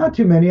 yeah. Not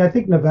too many. I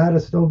think Nevada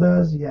still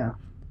does. Yeah.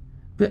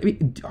 But I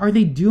mean, are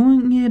they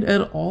doing it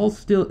at all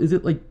still? Is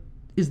it like,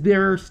 is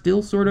there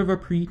still sort of a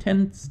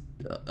pretense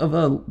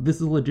of this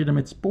is a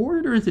legitimate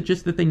sport, or is it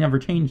just that they never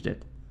changed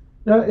it?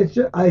 No, it's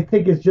just. I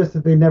think it's just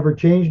that they never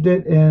changed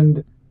it,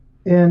 and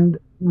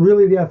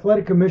really the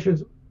athletic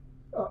commissions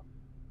uh,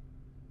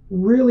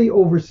 really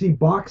oversee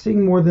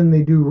boxing more than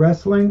they do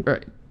wrestling,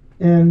 Right.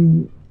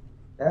 and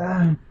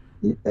uh,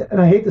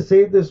 and I hate to say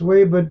it this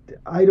way, but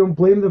I don't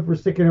blame them for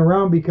sticking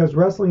around because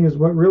wrestling is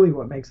what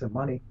makes them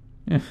money.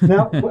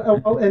 Now,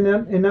 well, and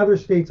then in other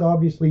states,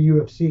 obviously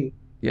UFC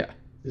Yeah.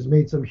 has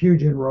made some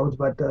huge inroads,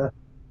 but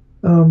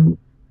um,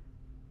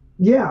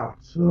 yeah.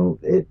 So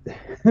it,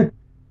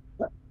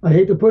 I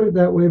hate to put it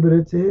that way, but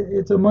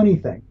it's a money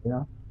thing, you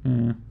know.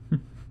 Yeah.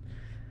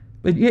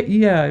 But yeah,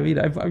 yeah. I mean,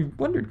 I've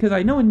wondered because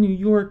I know in New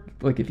York,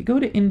 like if you go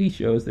to indie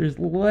shows, there's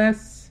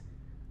less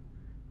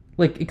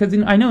like because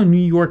I know in New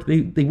York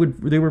they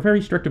were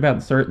very strict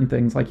about certain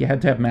things, like you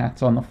had to have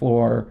mats on the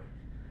floor,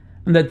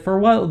 and that for a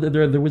while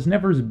there was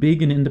never as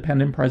big an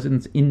independent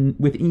presence in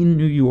within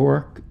New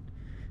York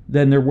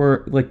than there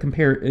were like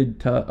compared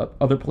to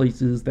other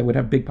places that would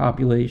have big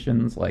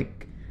populations,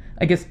 like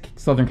I guess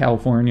Southern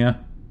California,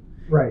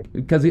 Right.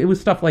 because it was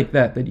stuff like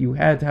that you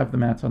had to have the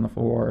mats on the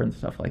floor and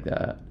stuff like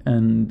that,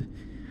 and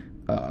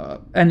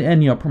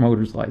you know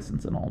promoter's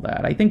license and all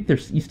that. I think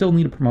there's you still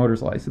need a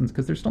promoter's license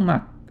because there's still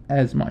not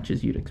as much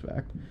as you'd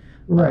expect.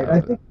 Right. I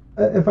Uh, think,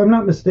 if I'm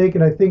not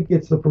mistaken, I think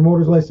it's the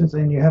promoter's license,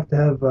 and you have to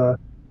have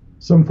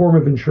some form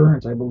of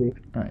insurance, I believe.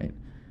 right,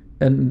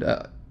 and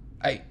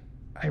I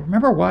I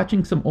remember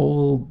watching some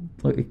old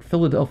like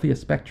Philadelphia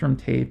Spectrum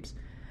tapes,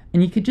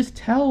 and you could just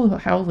tell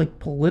how like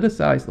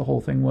politicized the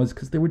whole thing was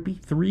because there would be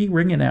three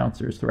ring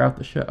announcers throughout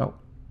the show.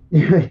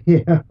 Yeah.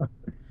 Yeah.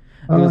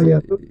 It Oh, was yeah.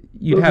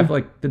 you'd Those are, have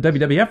like the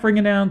WWF ring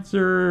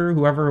announcer,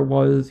 whoever it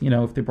was, you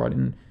know, if they brought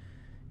in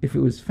if it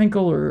was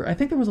Finkel or I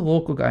think there was a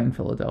local guy in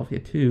Philadelphia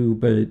too,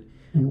 but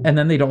and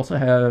then they'd also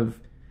have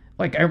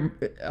like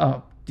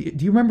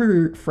do you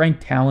remember Frank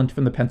Talent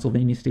from the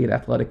Pennsylvania State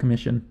Athletic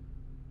Commission?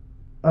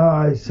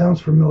 it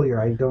sounds familiar.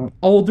 I don't.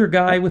 Older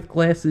guy with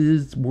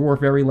glasses, wore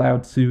very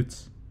loud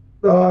suits.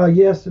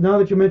 Yes. Now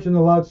that you mention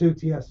the loud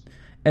suits, yes.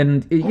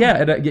 And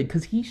yeah,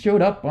 because he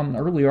showed up on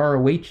early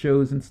ROH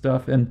shows and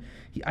stuff, and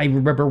I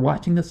remember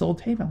watching this old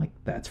tape. I'm like,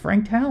 that's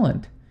Frank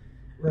Talent.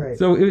 Right.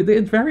 So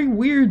it's very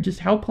weird just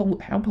how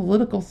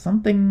political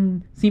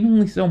something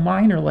seemingly so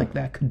minor like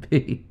that could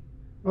be.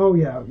 Oh,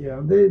 yeah.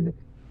 Yeah.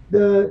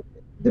 The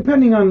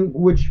depending on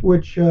which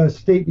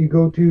state you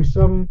go to,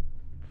 some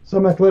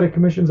athletic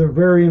commissions are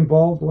very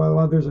involved, while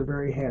others are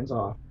very hands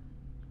off.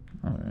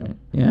 All right.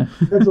 Yeah.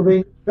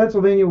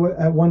 Pennsylvania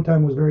at one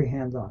time was very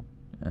hands on.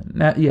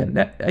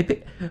 I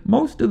think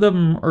most of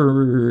them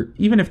are,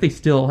 even if they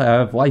still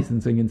have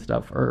licensing and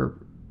stuff, are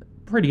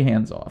pretty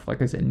hands off.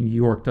 Like I said, New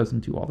York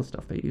doesn't do all the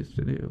stuff they used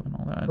to do and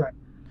all that. Right.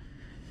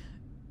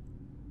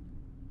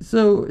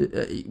 So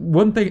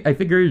one thing I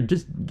figured,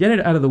 just get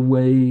it out of the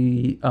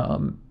way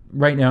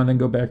right now, and then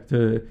go back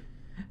to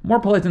more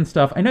pleasant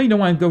stuff. I know you don't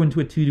want to go into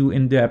it too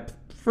in depth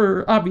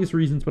for obvious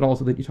reasons, but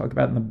also that you talk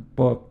about in the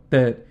book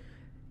that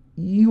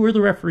you were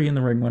the referee in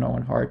the ring when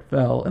Owen Hart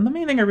fell. And the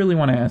main thing I really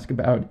want to ask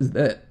about is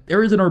that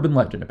there is an urban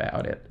legend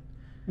about it.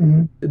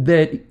 Hmm.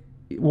 That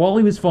while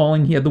he was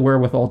falling, he had the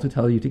wherewithal to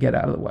tell you to get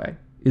out of the way.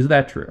 Is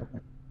that true?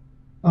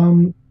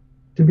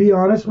 To be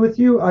honest with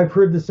you, I've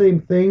heard the same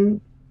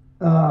thing.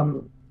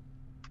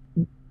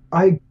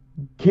 I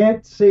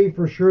can't say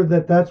for sure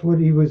that that's what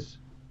he was.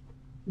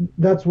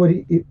 That's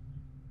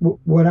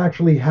what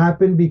actually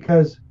happened,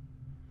 because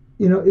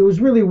it was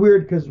really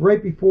weird, because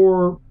right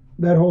before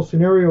that whole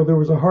scenario, there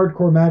was a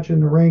hardcore match in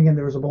the ring, and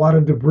there was a lot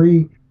of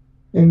debris.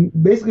 And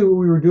basically, what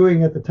we were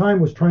doing at the time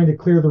was trying to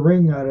clear the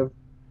ring out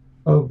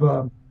of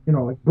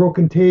like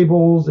broken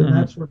tables and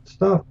that sort of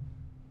stuff.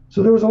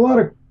 So there was a lot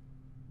of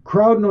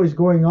crowd noise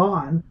going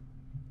on,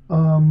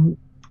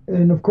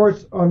 and of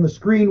course, on the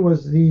screen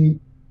was the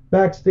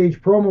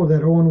backstage promo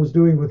that Owen was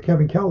doing with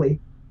Kevin Kelly.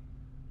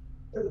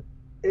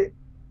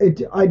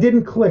 I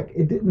didn't click.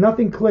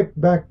 Nothing clicked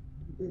back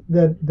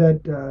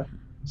that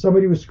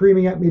somebody was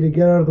screaming at me to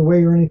get out of the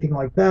way or anything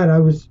like that. I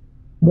was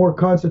more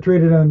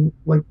concentrated on,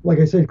 like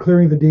I said,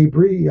 clearing the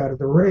debris out of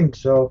the ring.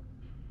 So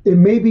it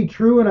may be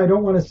true, and I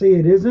don't want to say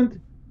it isn't,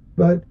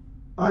 but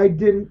I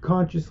didn't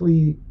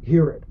consciously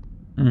hear it.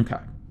 Okay.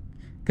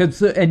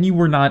 And you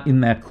were not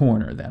in that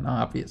corner then,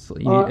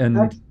 obviously,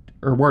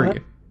 or were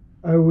you?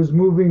 I was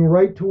moving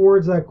right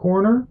towards that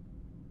corner.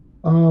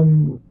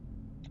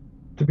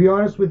 To be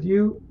honest with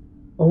you,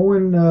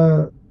 Owen,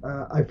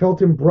 I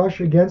felt him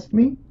brush against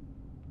me.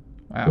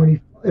 Wow.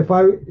 When if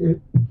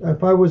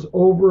I was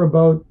over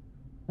about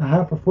a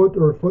half a foot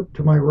or a foot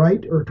to my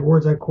right or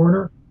towards that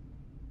corner,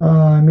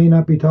 I may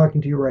not be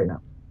talking to you right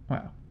now.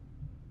 Wow.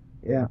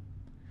 Yeah.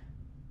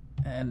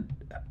 And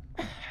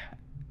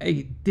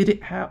did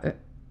it how?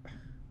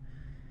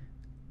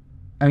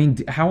 I mean,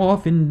 how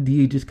often do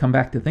you just come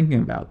back to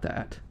thinking about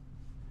that?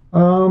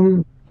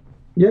 Um,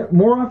 yeah,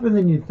 more often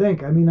than you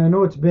think. I mean, I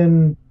know it's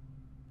been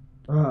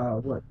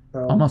what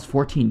Almost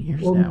 14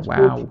 years now. almost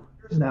 14 Wow.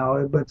 years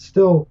now, but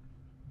still,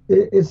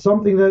 it's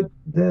something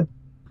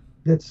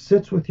that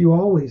sits with you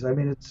always. I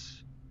mean,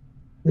 it's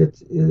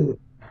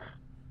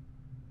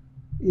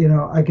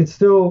I could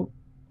still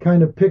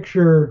kind of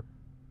picture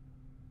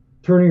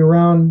turning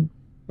around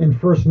and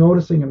first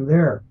noticing him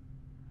there,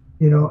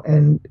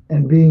 and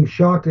being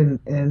shocked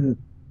and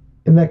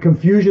that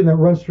confusion that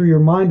runs through your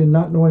mind and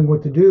not knowing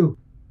what to do.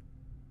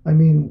 I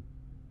mean,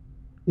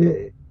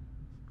 it,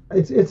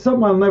 it's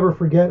something I'll never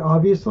forget,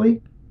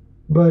 obviously,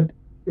 but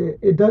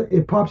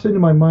it pops into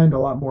my mind a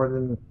lot more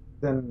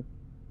than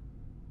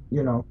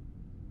you know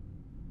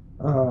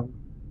um,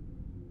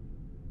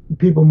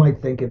 people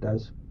might think it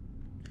does.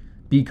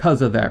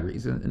 Because of that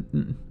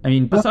reason. I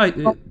mean, Uh, besides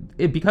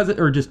because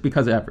or just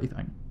because of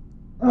everything.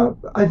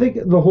 I think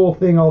the whole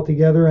thing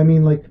altogether. I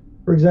mean, like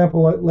for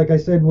example, like I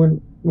said,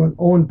 when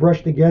Owen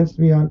brushed against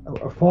me on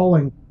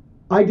falling,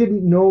 I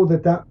didn't know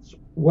that that's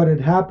what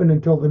had happened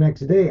until the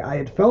next day. I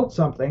had felt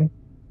something,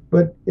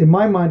 but in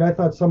my mind, I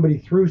thought somebody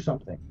threw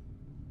something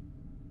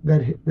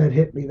that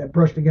hit me, that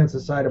brushed against the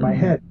side of my Mm-hmm.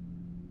 head.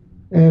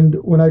 And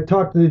when I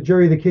talked to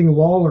Jerry the King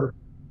Lawler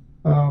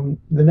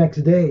the next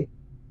day,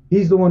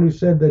 he's the one who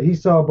said that he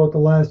saw about the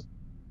last,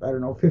 I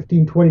don't know,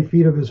 15, 20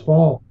 feet of his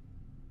fall.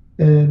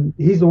 And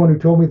he's the one who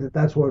told me that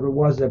that's what it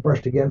was that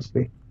brushed against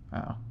me.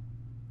 Wow.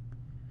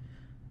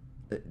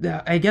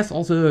 I guess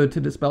also to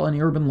dispel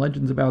any urban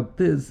legends about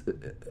this,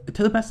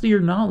 to the best of your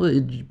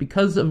knowledge,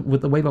 because of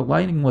with the way the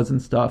lighting was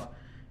and stuff,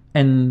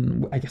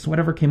 and I guess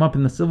whatever came up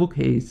in the civil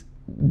case,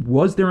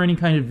 was there any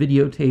kind of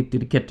videotape?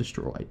 Did it get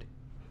destroyed?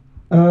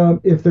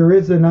 If there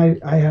is, and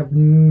I have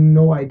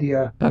no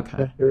idea Okay.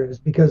 that there is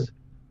because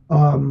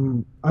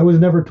I was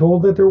never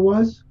told that there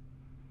was.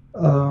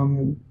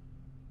 Um,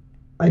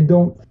 I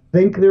don't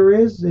think there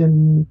is,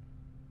 and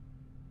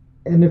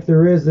if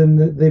there is,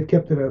 then they've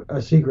kept it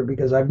a secret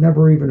because I've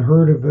never even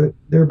heard of it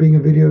there being a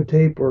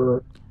videotape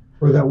or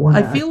that one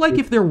I feel like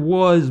actually. if there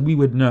was, we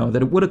would know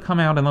that it would have come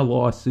out in a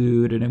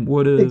lawsuit, and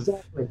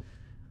Exactly,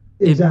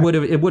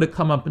 exactly. it would have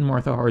come up in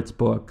Martha Hart's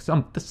book.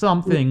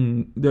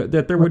 Something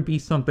that there would be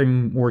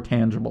something more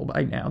tangible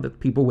by now that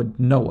people would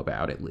know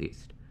about at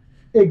least.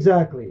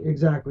 Exactly,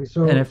 exactly. And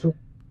So, if so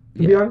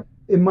to be yeah, honest,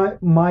 in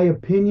my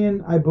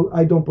opinion, I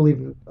don't believe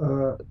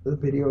the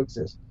video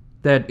exists.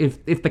 that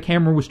if the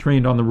camera was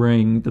trained on the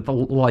ring, that the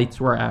lights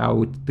were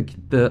out,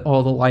 the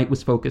all the light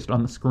was focused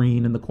on the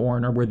screen in the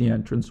corner where the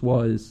entrance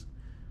was.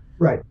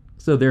 Right.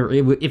 So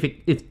if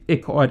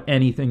it caught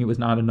anything, it was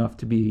not enough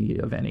to be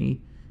of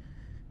any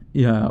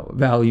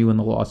value in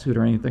the lawsuit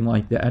or anything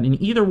like that.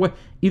 And either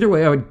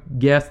way, I would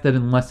guess that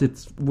unless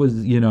it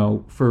was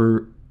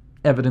for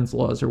evidence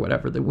laws or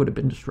whatever, they would have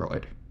been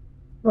destroyed.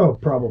 Oh,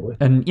 probably.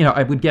 And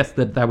I would guess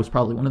that that was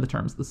probably one of the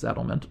terms of the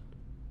settlement,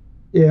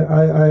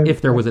 Yeah.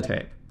 if there was a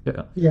tape.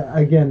 Yeah. Yeah.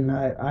 Again,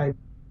 I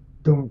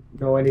don't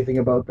know anything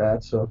about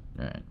that. So.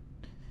 Right.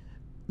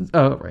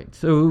 Oh, right.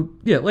 So,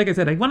 yeah, like I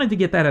said, I wanted to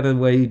get that out of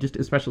the way, just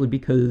especially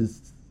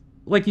because,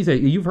 like you say,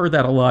 you've heard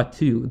that a lot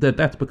too,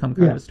 that's become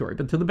kind of Yeah. a story.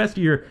 But to the best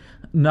of your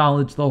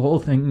knowledge, the whole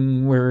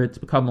thing where it's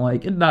become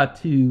like, and not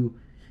to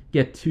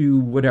get too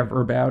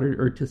whatever about it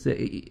or to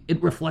say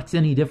it reflects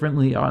any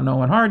differently on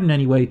Owen Hart in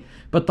any way,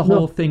 but the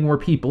whole No. thing where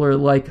people are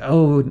like,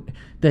 oh,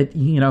 that,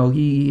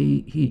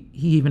 he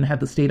even had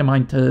the state of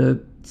mind to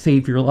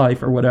save your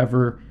life or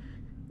whatever.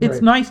 It's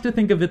Right. nice to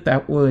think of it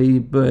that way,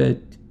 but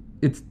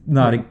it's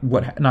not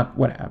Yeah. not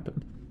what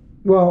happened.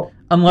 Well.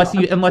 Unless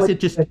Like it you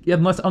just said,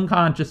 unless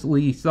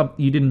unconsciously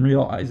you didn't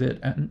realize it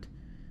and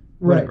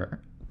right. whatever.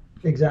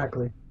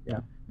 Exactly. Yeah.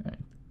 Right.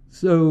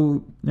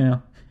 So yeah,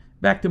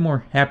 back to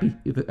more happy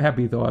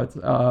thoughts.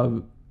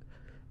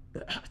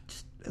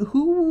 Just,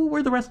 who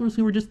were the wrestlers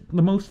who were just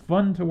the most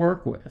fun to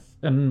work with,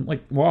 and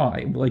like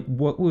why? Like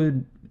what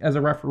would as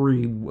a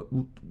referee,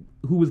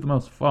 who was the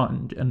most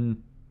fun and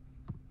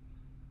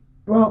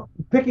Well,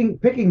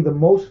 picking the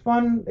most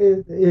fun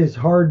is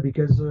hard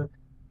because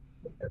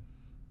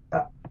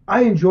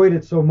I enjoyed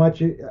it so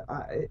much.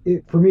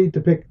 For me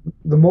to pick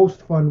the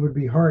most fun would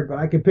be hard, but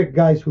I could pick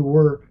guys who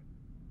were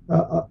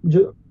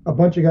just a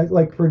bunch of guys.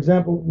 Like for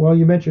example, well,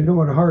 you mentioned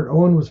Owen Hart.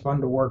 Owen was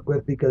fun to work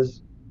with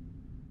because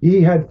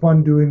he had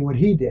fun doing what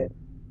he did,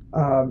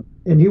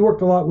 and he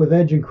worked a lot with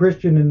Edge and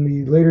Christian in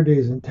the later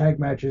days in tag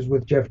matches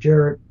with Jeff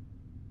Jarrett.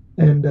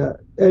 And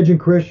Edge and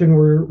Christian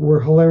were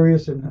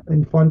hilarious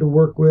and fun to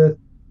work with.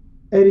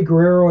 Eddie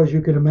Guerrero, as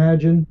you can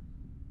imagine,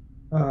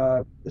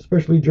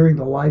 especially during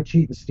the lie,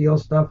 cheat, and steal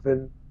stuff,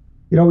 and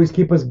he'd always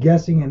keep us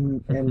guessing,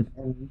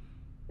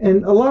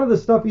 and a lot of the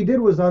stuff he did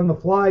was on the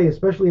fly,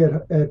 especially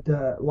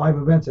at live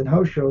events and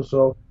house shows.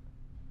 So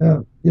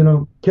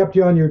kept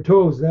you on your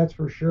toes, that's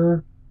for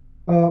sure.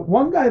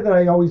 One guy that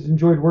I always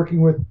enjoyed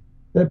working with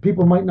that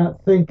people might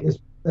not think is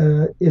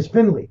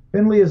Finlay.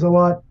 Finlay is a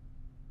lot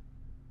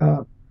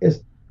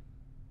is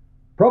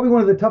probably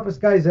one of the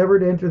toughest guys ever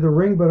to enter the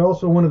ring, but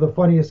also one of the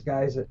funniest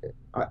guys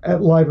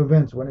at live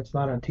events when it's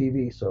not on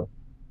TV. So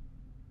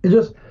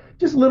it's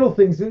just little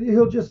things.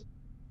 He'll just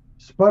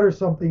sputter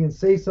something and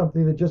say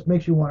something that just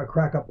makes you want to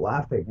crack up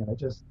laughing, and it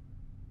just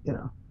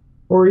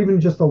or even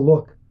just a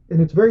look. And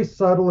it's very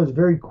subtle. It's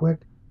very quick,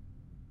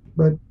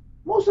 but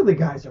most of the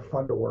guys are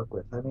fun to work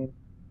with. I mean,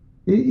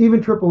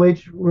 even Triple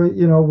H,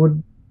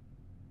 would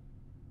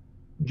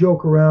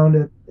joke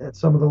around at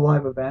some of the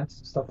live events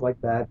and stuff like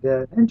that,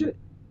 and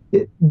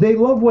they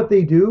love what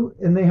they do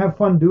and they have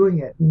fun doing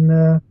it,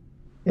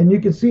 and you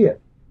can see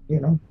it,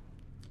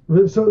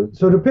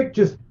 So to pick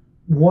just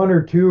one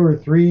or two or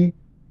three,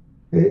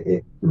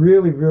 it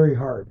really very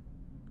hard.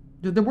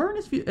 There weren't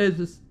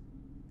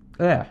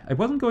I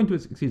wasn't going to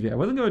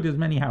as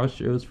many house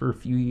shows for a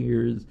few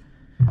years.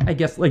 I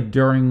guess like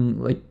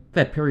during like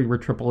that period where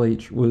Triple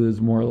H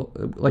was more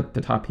like the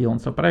top heel and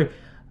stuff. But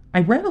I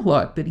read a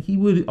lot that he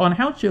would on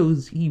house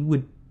shows he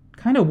would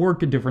kind of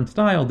work a different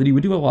style. That he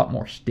would do a lot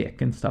more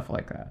shtick and stuff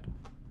like that.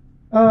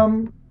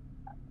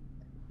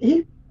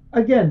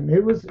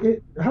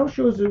 House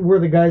shows are where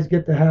the guys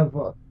get to have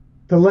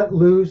to let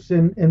loose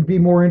and be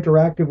more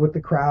interactive with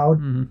the crowd,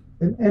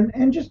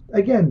 and just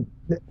again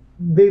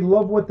they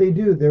love what they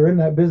do. They're in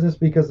that business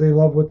because they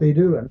love what they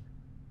do,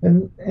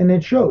 and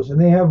it shows. And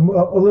they have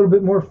a little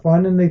bit more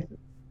fun, and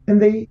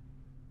they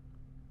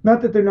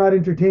not that they're not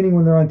entertaining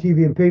when they're on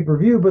TV and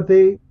pay-per-view, but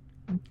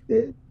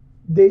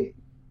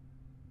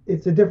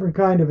it's a different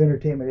kind of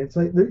entertainment. It's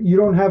like you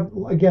don't have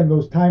again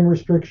those time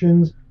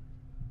restrictions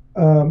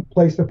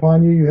placed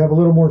upon you. You have a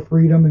little more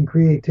freedom and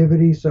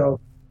creativity. So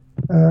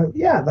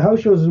the house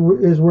shows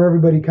is where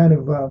everybody kind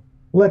of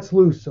lets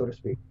loose, so to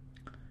speak.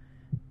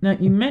 Now,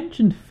 you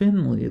mentioned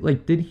Finlay.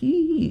 Like, did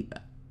he,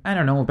 I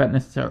don't know about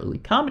necessarily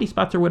comedy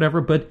spots or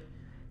whatever, but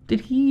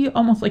did he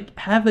almost, like,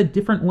 have a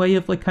different way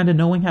of, like, kind of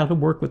knowing how to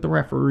work with the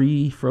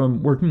referee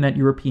from working that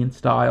European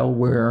style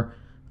where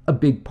a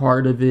big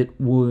part of it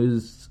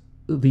was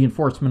the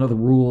enforcement of the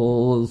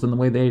rules and the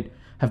way they'd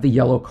have the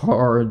yellow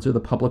cards or the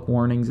public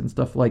warnings and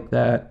stuff like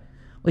that?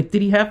 Like,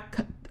 did he have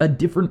a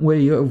different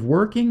way of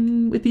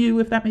working with you,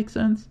 if that makes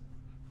sense?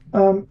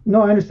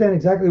 No, I understand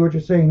exactly what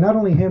you're saying. Not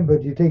only him,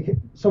 but you take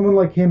someone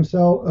like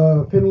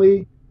himself,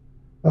 Finlay,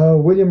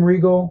 William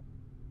Regal.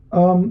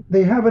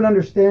 They have an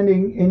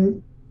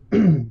understanding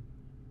in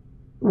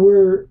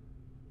where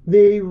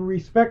they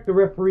respect the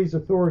referee's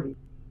authority.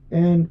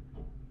 And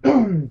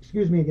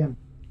excuse me again.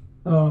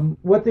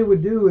 What they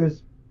would do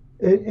is,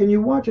 and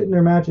you watch it in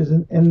their matches,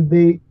 and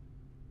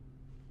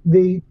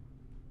they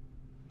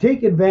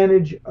take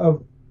advantage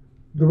of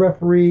the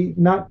referee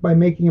not by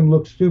making him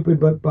look stupid,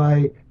 but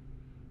by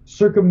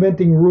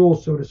circumventing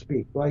rules, so to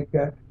speak, like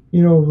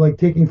like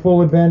taking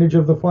full advantage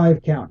of the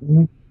 5 count,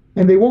 and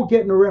they won't get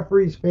in the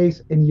referee's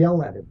face and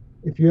yell at him.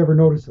 If you ever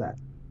notice that,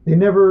 they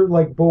never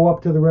like bow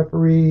up to the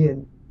referee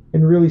and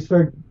really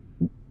start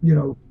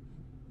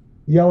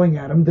yelling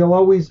at him. They'll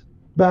always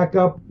back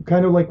up,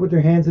 kind of like with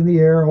their hands in the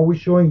air, always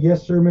showing,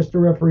 "Yes, sir,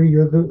 Mr. Referee,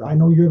 I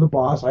know you're the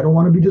boss. I don't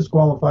want to be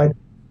disqualified."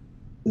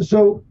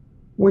 So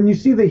when you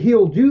see the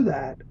heel do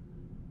that,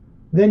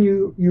 then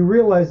you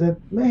realize that,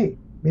 hey,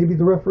 maybe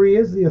the referee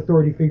is the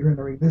authority figure in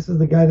the ring. This is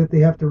the guy that they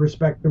have to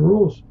respect the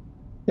rules.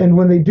 And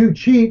when they do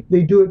cheat,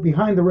 they do it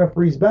behind the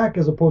referee's back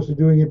as opposed to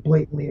doing it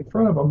blatantly in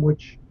front of him,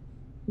 which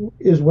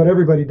is what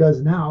everybody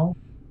does now.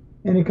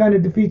 And it kind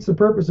of defeats the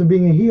purpose of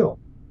being a heel.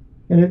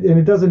 And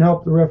it doesn't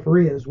help the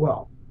referee as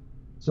well.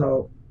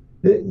 So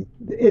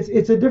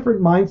it's a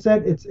different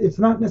mindset. It's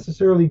not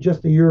necessarily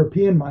just a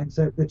European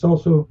mindset. It's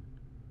also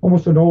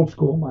almost an old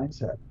school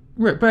mindset.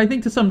 Right, but I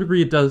think to some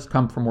degree it does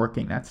come from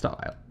working that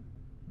style.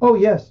 Oh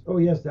yes,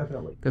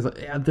 definitely. Because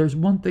there's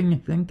one thing I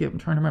think I'm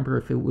trying to remember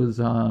if it was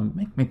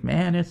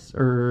McManus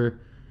or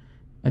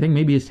I think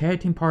maybe his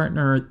tag team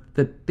partner,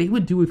 that they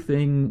would do a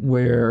thing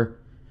where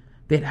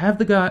they'd have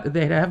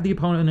the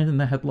opponent in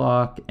the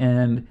headlock,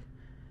 and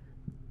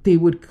they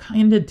would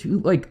kind of do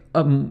like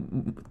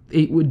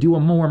it would do a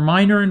more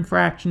minor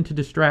infraction to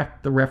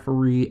distract the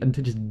referee and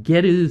to just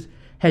get his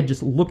head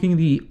just looking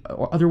the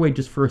other way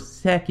just for a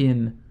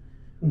second,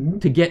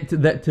 to get to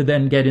that, to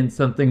then get in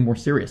something more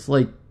serious.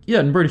 Like, yeah,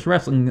 in British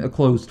wrestling, a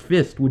closed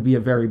fist would be a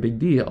very big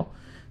deal.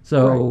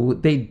 So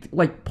they'd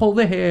like pull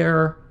the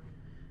hair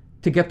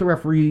to get the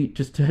referee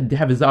just to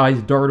have his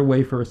eyes dart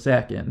away for a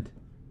second.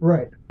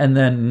 Right. And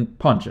then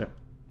punch it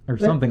or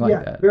something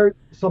like that.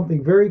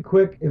 Something very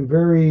quick and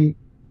very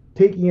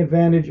taking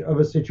advantage of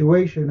a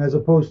situation, as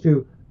opposed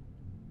to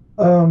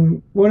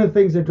one of the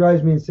things that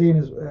drives me insane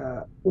is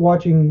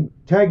watching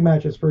tag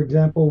matches, for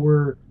example,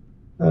 where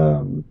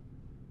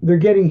they're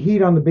getting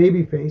heat on the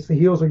babyface. The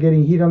heels are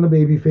getting heat on the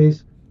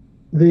babyface.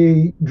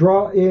 They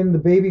draw in the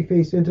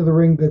babyface into the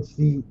ring. That's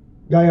the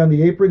guy on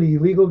the apron, the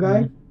illegal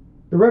guy. Mm-hmm.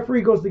 The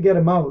referee goes to get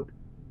him out,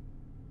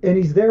 and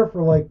he's there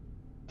for like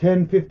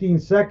 10, 15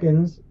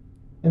 seconds,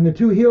 and the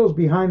two heels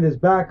behind his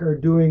back are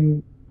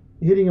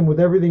hitting him with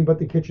everything but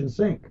the kitchen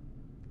sink.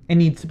 It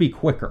needs to be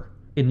quicker.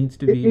 It needs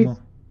to It be needs,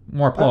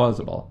 more uh,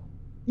 plausible.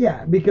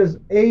 yeah, because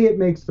A, it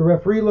makes the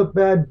referee look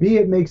bad. B,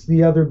 it makes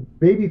the other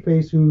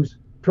babyface who's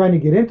trying to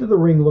get into the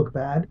ring look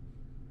bad.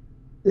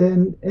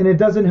 And it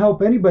doesn't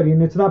help anybody.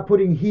 And it's not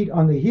putting heat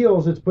on the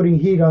heels. It's putting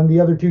heat on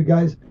the other two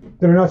guys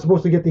that are not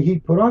supposed to get the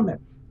heat put on them.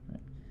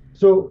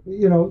 So,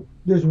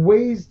 there's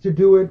ways to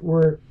do it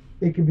where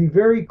it can be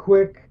very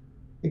quick.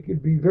 It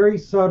could be very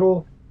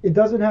subtle. It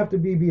doesn't have to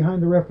be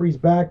behind the referee's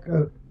back,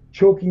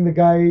 choking the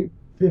guy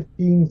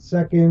 15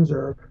 seconds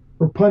or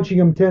punching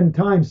him 10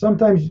 times.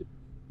 Sometimes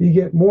you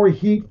get more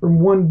heat from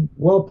one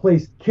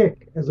well-placed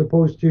kick as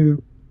opposed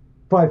to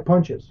 5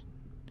 punches.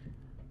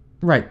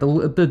 Right.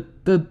 The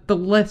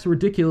less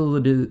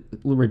ridiculous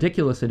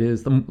it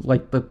is,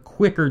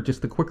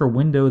 the quicker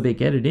window they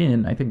get it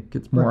in. I think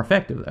it's more Right.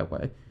 effective that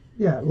way.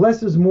 Yeah,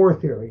 less is more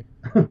theory.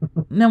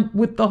 Now,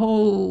 with the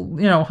whole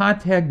hot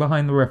tag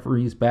behind the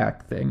referee's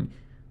back thing,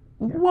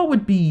 Yeah. what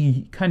would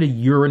be kind of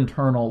your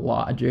internal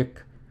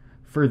logic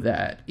for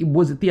that?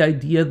 Was it the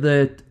idea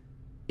that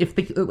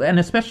and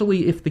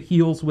especially if the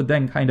heels would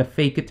then kind of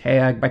fake a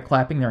tag by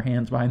clapping their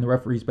hands behind the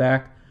referee's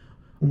back?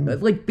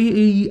 Mhm. Like,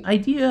 the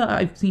idea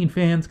I've seen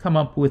fans come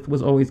up with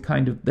was always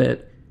kind of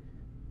that,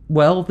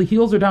 well, the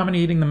heels are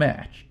dominating the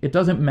match. It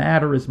doesn't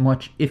matter as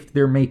much if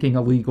they're making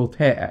a legal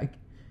tag.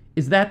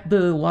 Is that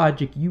the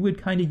logic you would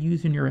kind of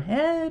use in your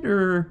head,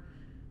 or?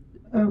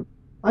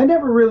 I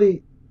never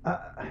really.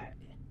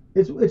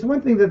 It's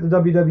one thing that the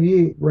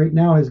WWE right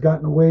now has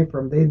gotten away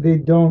from. They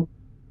don't.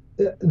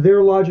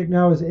 Their logic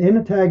now is in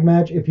a tag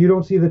match. If you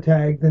don't see the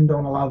tag, then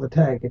don't allow the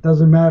tag. It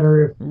doesn't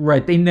matter if.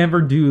 Right, they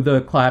never do the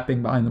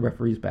clapping behind the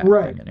referee's back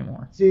Right. thing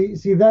anymore. See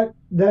that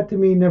to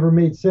me never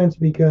made sense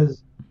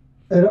because,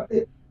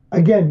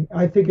 again,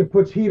 I think it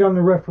puts heat on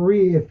the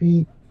referee if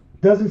he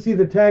doesn't see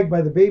the tag by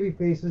the baby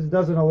faces,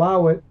 doesn't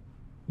allow it,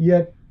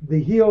 yet the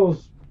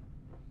heels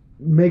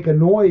make a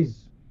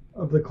noise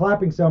of the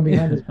clapping sound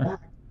behind his back.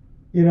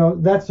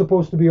 That's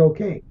supposed to be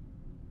okay.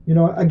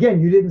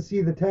 Again, you didn't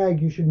see the tag,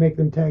 you should make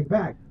them tag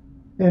back.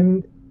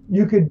 And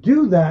you could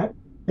do that,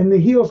 and the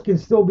heels can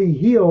still be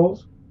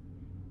heels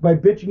by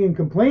bitching and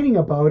complaining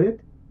about it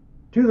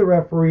to the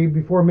referee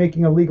before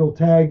making a legal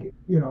tag,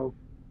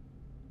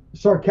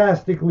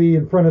 sarcastically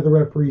in front of the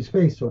referee's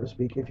face, so to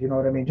speak, if you know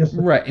what I mean. Just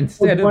Right,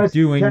 instead of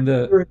doing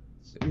the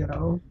you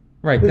know,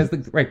 right, because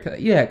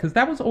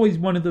that was always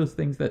one of those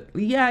things that,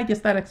 yeah, I guess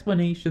that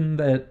explanation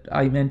that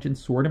I mentioned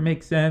sort of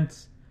makes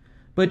sense,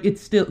 but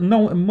it's still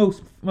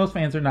most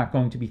fans are not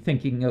going to be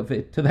thinking of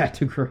it to that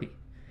degree.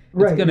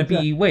 It's going to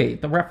be,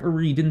 wait, the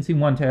referee didn't see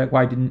one tag.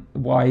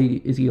 Why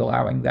is he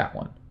allowing that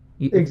one?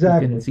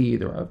 Exactly. He didn't see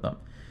either of them.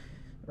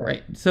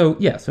 Right. So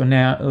yeah. So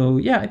now,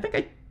 I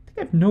think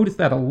I've noticed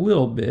that a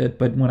little bit.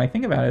 But when I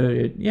think about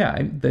it,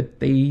 that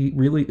they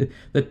really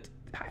that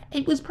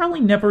it was probably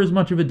never as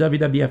much of a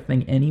WWF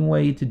thing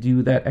anyway to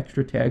do that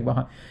extra tag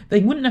behind. They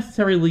wouldn't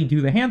necessarily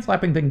do the hand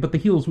slapping thing, but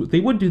they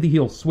would do the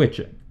heel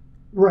switching.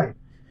 Right.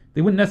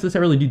 They wouldn't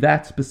necessarily do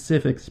that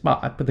specific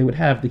spot, but they would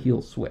have the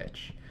heel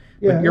switch.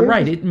 Yeah, but you're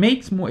right. It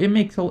makes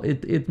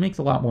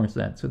a lot more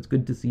sense. So it's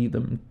good to see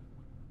them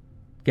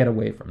get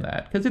away from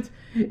that because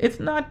it's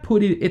not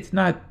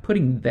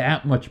putting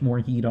that much more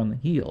heat on the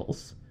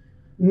heels.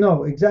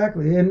 No,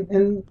 exactly,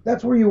 and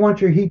that's where you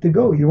want your heat to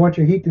go. You want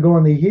your heat to go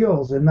on the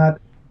heels and not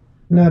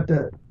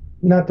the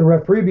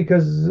referee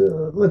because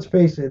let's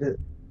face it,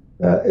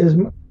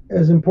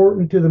 as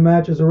important to the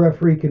match as a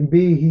referee can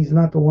be, he's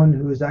not the one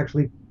who is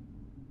actually,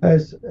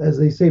 as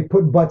they say,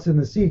 put butts in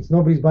the seats.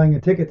 Nobody's buying a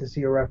ticket to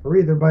see a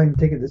referee. They're buying a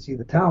ticket to see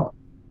the talent.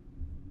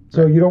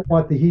 So you don't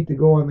want the heat to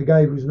go on the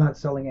guy who's not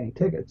selling any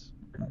tickets.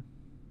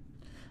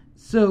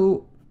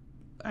 So,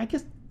 I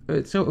guess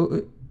I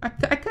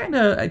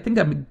think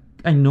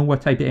I know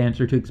what type of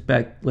answer to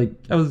expect. Like,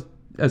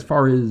 as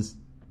far as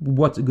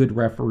what's a good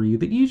referee,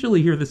 that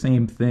usually hear the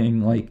same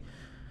thing. Like,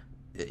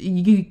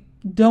 you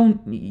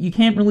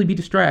can't really be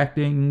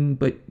distracting,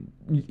 but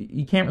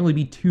you can't really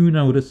be too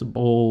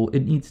noticeable.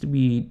 It needs to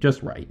be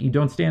just right. You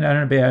don't stand out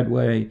in a bad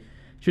way.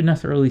 Shouldn't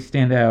necessarily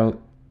stand out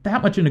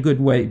that much in a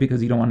good way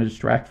because you don't want to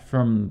distract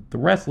from the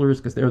wrestlers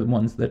because they're the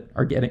ones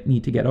that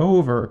need to get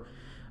over.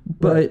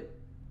 But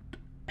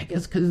I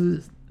guess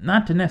because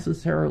not to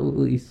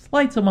necessarily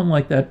slight someone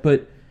like that,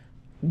 but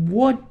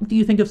what do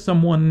you think of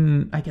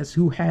someone, I guess,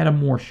 who had a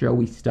more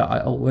showy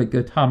style, like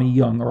a Tommy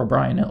Young or a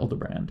Brian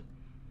Hildebrand?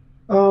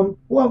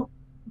 Well,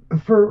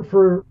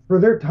 for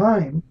their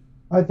time,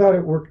 I thought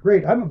it worked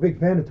great. I'm a big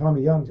fan of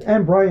Tommy Young's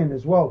and Brian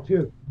as well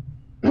too.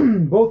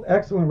 Both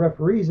excellent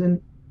referees, and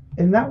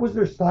that was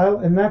their style,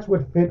 and that's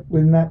what fit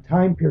in that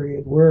time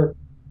period where,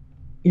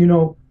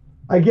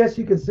 I guess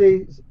you could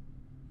say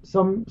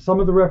some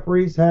of the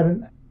referees had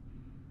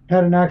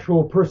an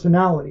actual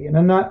personality, and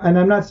I'm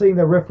not saying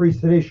that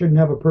referees today shouldn't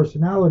have a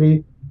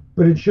personality,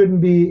 but it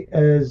shouldn't be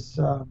as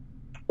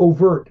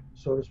overt,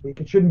 so to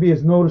speak. It shouldn't be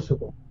as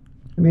noticeable.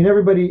 I mean,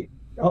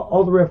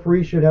 all the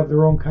referees should have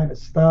their own kind of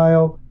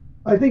style.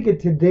 I think in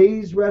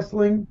today's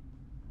wrestling,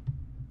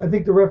 I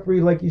think the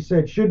referee, like you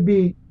said, should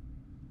be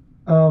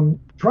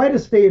try to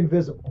stay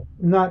invisible,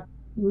 not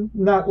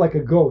like a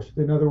ghost.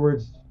 In other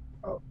words,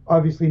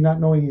 obviously not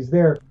knowing he's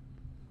there,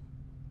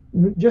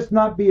 just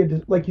not be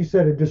like you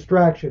said, a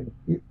distraction.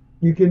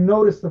 You can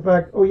notice the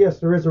fact, oh yes,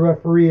 there is a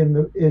referee in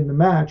the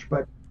match,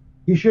 but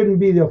he shouldn't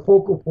be the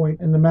focal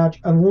point in the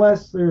match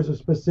unless there's a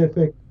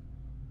specific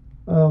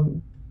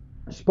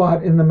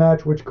spot in the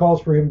match which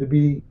calls for him to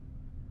be,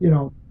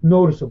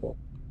 noticeable.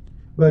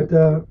 But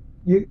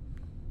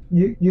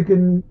you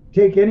can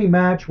take any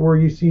match where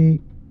you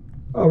see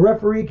a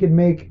referee can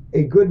make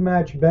a good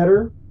match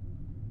better,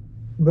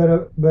 but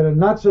a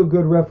not so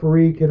good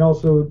referee can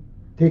also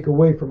take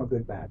away from a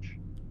good match.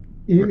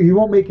 He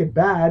won't make it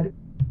bad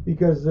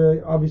because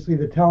obviously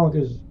the talent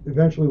is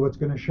eventually what's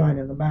going to shine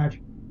in the match,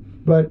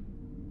 but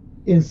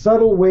in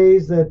subtle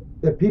ways that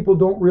people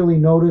don't really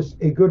notice,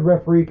 a good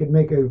referee can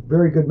make a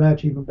very good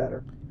match even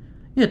better.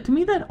 Yeah, to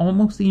me that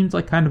almost seems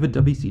like kind of a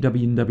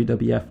WCW and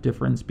WWF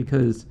difference,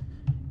 because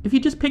if you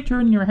just picture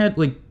in your head,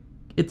 like,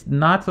 it's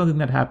not something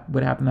that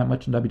would happen that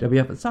much in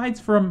WWF, aside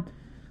from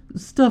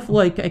stuff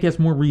like, I guess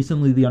more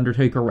recently, the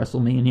Undertaker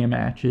WrestleMania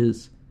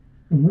matches,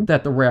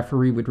 that the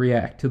referee would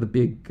react to the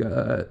big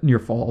near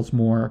falls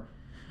more.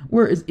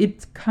 Whereas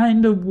it's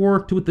kind of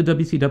worked with the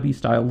WCW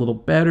style a little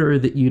better,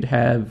 that you'd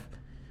have,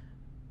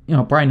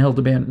 Brian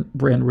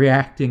Hildebrand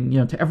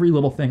reacting, to every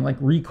little thing, like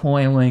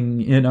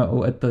recoiling,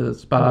 at the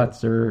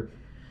spots, or,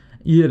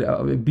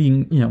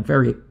 being,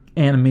 very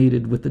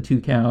animated with the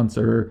 2 counts,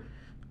 or,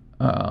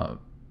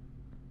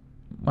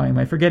 why am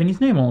I forgetting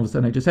his name all of a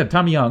sudden? I just said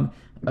Tommy Young.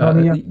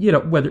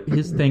 Whether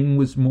his thing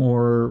was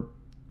more,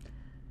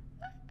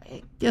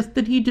 I guess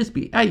that he'd just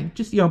be,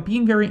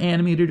 being very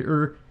animated,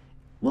 or,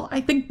 well,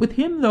 I think with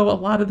him, though, a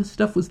lot of the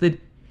stuff was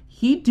that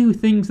he'd do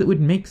things that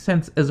would make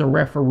sense as a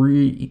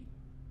referee.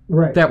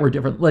 Right. That were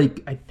different.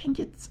 Like, I think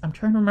I'm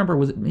trying to remember,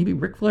 was it maybe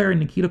Ric Flair and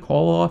Nikita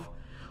Koloff,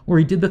 where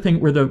he did the thing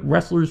where the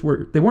wrestlers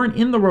they weren't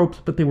in the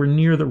ropes, but they were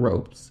near the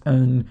ropes,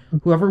 and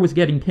whoever was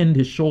getting pinned,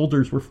 his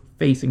shoulders were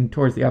facing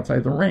towards the outside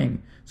of the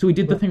ring. So he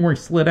did the thing where he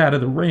slid out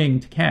of the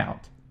ring to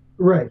count.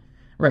 Right.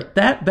 Right.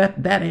 That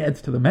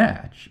adds to the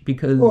match,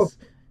 because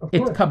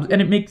it comes,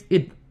 and it makes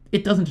it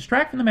doesn't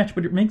distract from the match,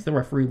 but it makes the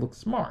referee look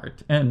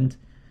smart. And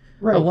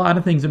a lot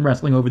of things in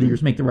wrestling over the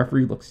years make the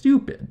referee look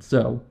stupid.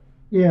 So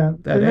yeah,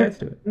 that adds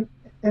to it.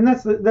 And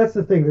that's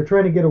the thing. They're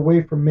trying to get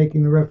away from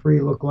making the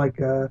referee look like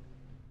the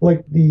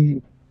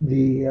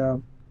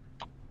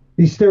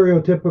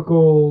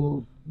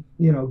stereotypical,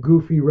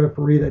 goofy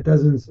referee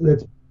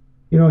that's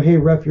hey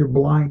ref, you're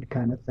blind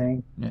kind of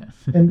thing. Yeah.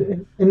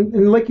 and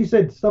like you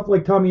said, stuff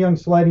like Tommy Young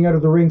sliding out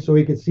of the ring so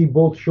he could see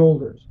both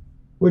shoulders,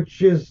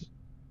 which is,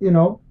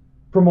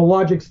 from a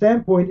logic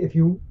standpoint, if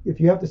you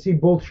have to see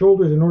both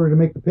shoulders in order to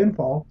make the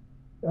pinfall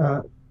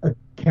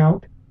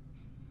count,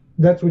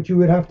 that's what you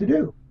would have to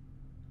do.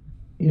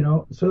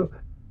 So,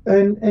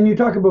 and you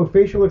talk about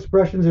facial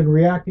expressions and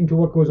reacting to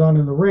what goes on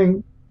in the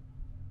ring.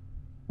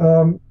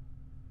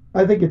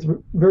 I think it's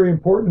very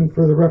important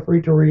for the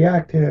referee to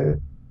react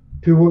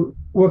to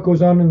what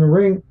goes on in the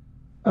ring.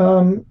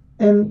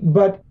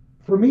 But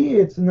for me,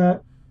 it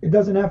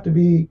doesn't have to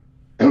be,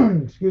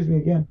 excuse me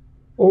again,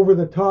 over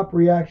the top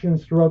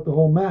reactions throughout the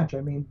whole match.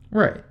 I mean,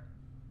 right.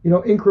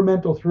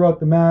 Incremental throughout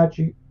the match.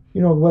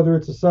 Whether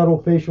it's a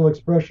subtle facial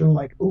expression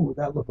like, "Ooh,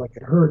 that looked like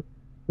it hurt,"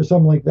 or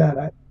something like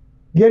that.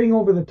 Getting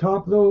over the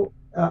top, though,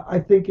 I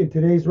think in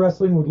today's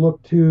wrestling would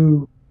look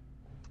too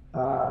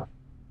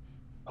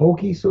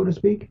hokey, so to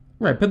speak.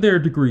 Right, but there are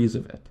degrees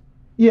of it.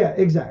 Yeah,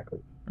 exactly.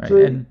 Right, so,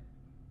 and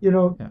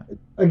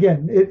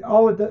again,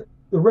 the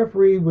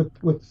referee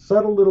with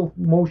subtle little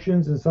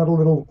motions and subtle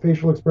little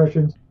facial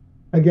expressions,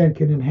 again,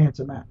 can enhance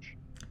a match.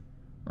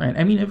 Right.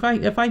 I mean, if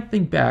I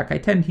think back, I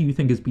tend to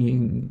think as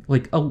being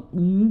like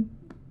on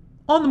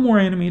the more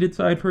animated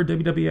side for a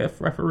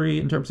WWF referee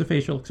in terms of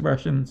facial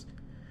expressions,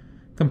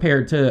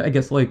 compared to, I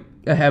guess, like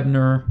a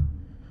Hebner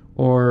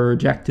or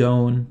Jack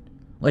Doan.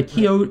 Like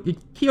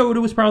Kyoto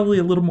was probably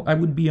a little more,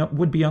 would be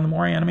on the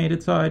more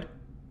animated side.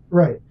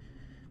 Right.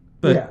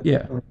 But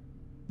yeah.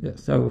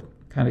 So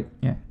kind of,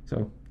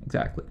 so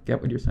exactly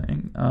get what you're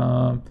saying.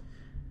 I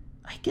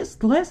guess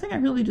the last thing I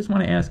really just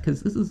want to ask,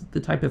 because this is the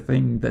type of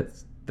thing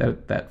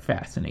that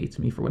fascinates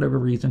me for whatever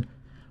reason.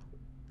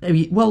 I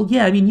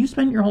mean, you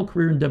spent your whole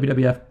career in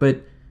WWF,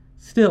 but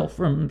still,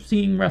 from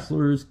seeing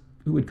wrestlers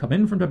who would come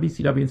in from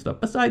WCW and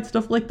stuff, besides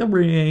stuff like the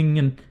ring,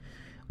 and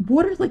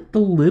what are like the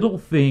little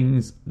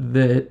things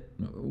that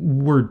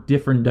were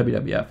different in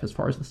WWF as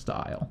far as the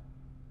style?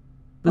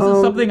 This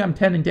is something I'm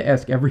tending to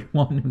ask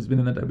everyone who's been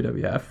in the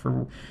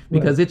WWF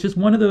because it's just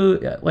one of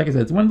the, like I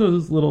said, it's one of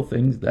those little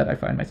things that I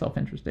find myself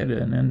interested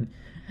in,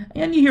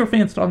 and you hear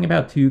fans talking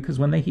about too, because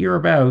when they hear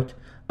about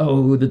the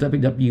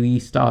WWE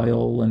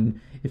style, and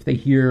if they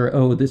hear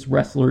this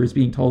wrestler is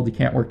being told he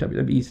can't work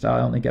WWE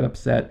style, and they get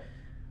upset.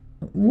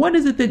 What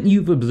is it that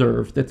you've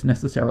observed that's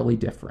necessarily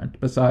different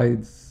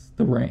besides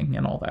the ring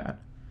and all that?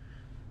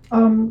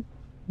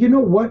 You know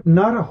what?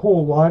 Not a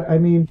whole lot. I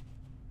mean,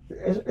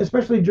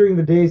 especially during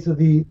the days of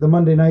the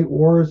Monday Night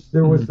Wars,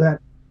 there was that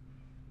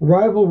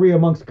rivalry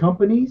amongst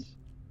companies,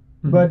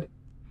 but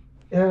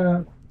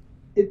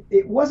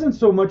it wasn't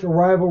so much a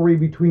rivalry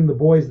between the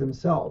boys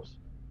themselves,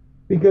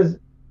 because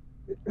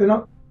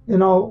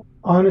in all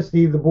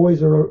honesty, the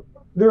boys are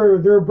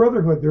they're a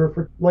brotherhood.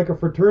 They're like a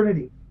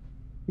fraternity.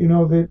 You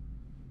know that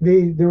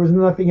there was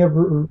nothing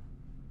ever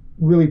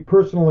really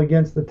personal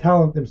against the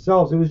talent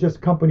themselves. It was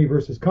just company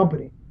versus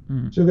company.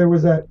 Mm. So there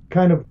was that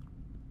kind of,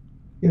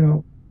 you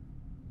know,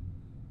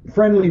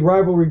 friendly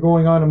rivalry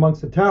going on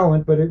amongst the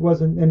talent, but it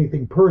wasn't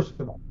anything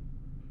personal.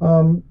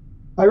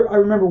 I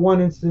remember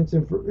one instance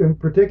in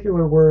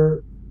particular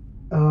where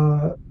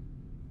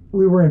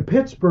we were in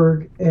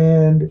Pittsburgh,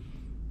 and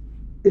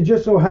it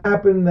just so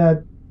happened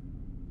that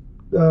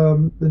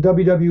the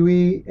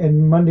WWE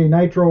and Monday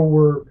Nitro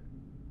were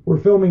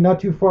filming not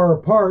too far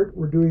apart.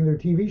 We're doing their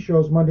TV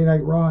shows, Monday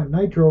Night Raw and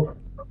Nitro,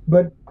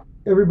 but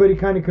everybody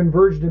kind of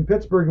converged in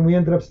Pittsburgh, and we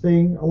ended up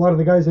staying. A lot of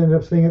the guys ended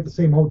up staying at the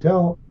same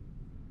hotel,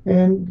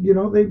 and you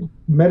know they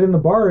met in the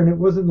bar, and it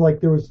wasn't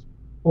like there was,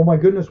 oh my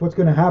goodness, what's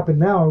going to happen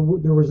now?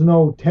 There was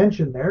no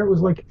tension there. It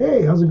was like,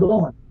 hey, how's it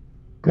going,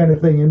 kind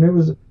of thing,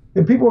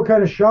 and people were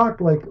kind of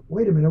shocked, like,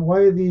 wait a minute, why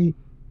are the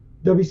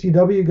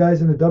WCW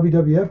guys and the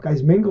WWF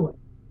guys mingling?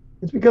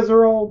 It's because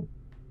they're all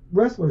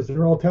wrestlers.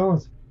 They're all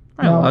talents.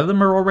 Right, a lot of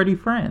them are already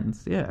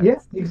friends. Yeah. Yeah,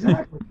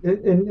 exactly.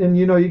 and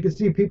you know, you can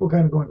see people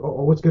kind of going,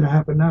 oh, what's going to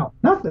happen now?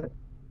 Nothing.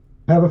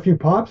 Have a few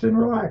pops and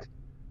relax.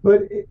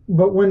 But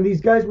when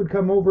these guys would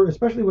come over,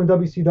 especially when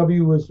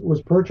WCW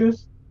was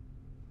purchased,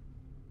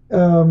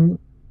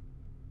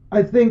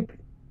 I think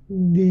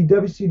the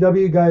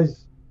WCW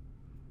guys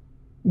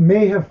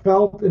may have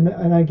felt,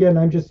 and again,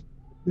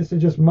 this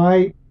is just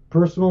my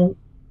personal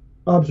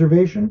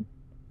observation,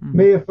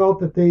 may have felt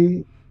that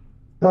they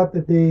thought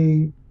that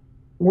they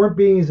weren't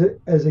being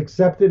as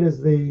accepted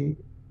as the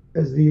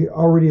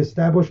already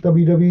established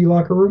WWE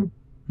locker room.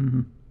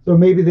 Mm-hmm. So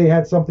maybe they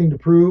had something to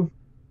prove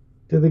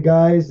to the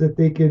guys that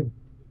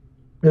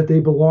they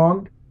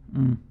belonged.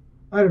 Mm.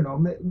 I don't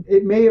know.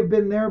 It may have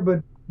been there,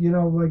 but you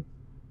know, like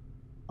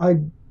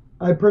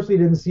I personally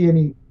didn't see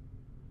any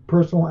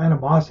personal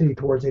animosity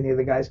towards any of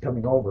the guys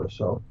coming over.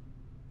 So,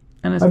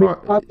 and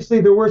obviously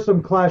there were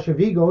some clash of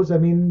egos. I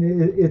mean,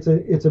 it's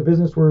a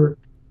business where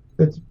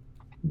it's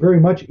very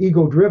much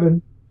ego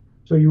driven.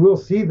 So you will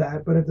see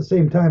that, but at the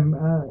same time,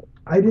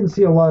 I didn't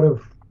see a lot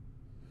of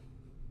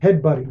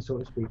headbutting, so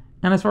to speak.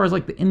 And as far as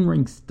like the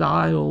in-ring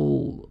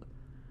style,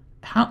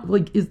 how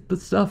like is the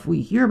stuff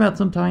we hear about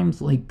sometimes,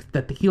 like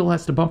that the heel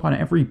has to bump on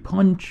every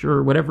punch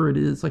or whatever it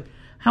is, like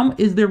how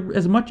is there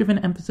as much of an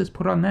emphasis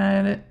put on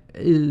that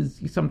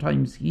as you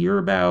sometimes hear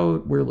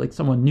about, where like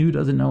someone new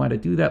doesn't know how to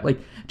do that? Like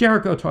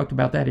Jericho talked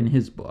about that in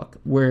his book,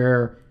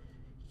 where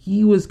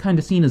he was kind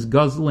of seen as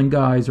guzzling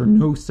guys or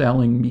no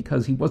selling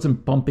because he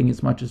wasn't bumping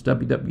as much as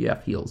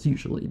WWF heels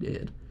usually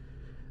did.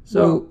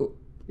 So, well,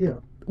 yeah,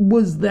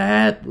 is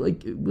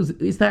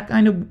that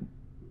kind of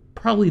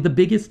probably the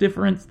biggest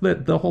difference,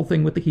 that the whole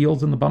thing with the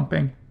heels and the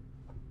bumping?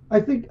 I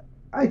think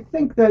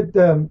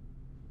that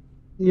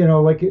you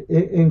know, like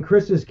in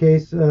Chris's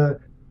case, yeah,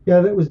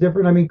 that was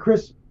different. I mean,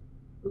 Chris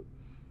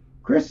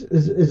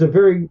is a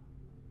very,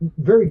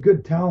 very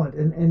good talent,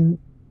 and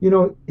you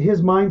know,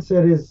 his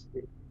mindset is,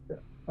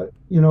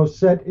 you know,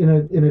 set in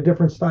a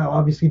different style.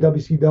 Obviously,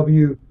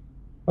 WCW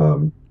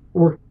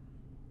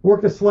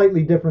worked a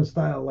slightly different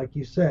style, like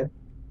you said.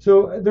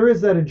 So there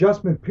is that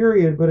adjustment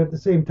period, but at the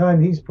same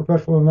time, he's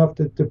professional enough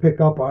to pick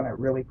up on it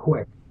really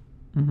quick.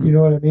 Mm-hmm. You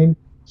know what I mean?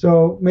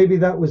 So maybe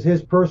that was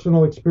his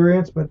personal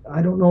experience, but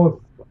I don't know if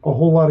a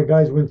whole lot of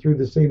guys went through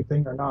the same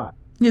thing or not.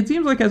 It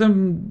seems like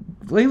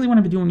lately when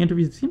I've been doing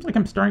interviews, it seems like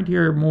I'm starting to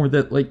hear more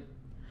that like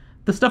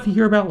the stuff you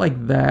hear about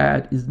like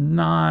that is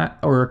not,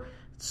 or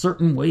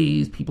certain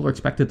ways people are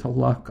expected to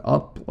lock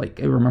up.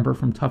 Like I remember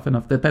from Tough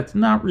Enough that's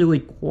not really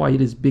quite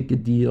as big a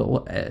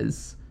deal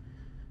as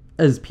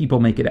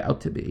people make it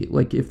out to be,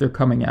 like if they're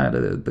coming out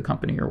of the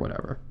company or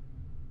whatever.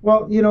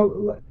 Well, you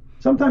know,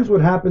 sometimes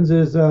what happens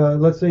is,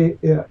 let's say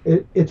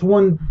it's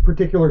one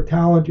particular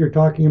talent you're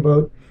talking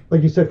about,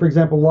 like you said, for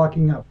example,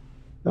 locking up.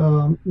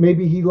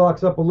 Maybe he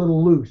locks up a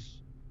little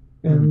loose,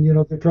 and you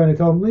know, they're trying to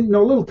tell him, you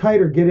know, a little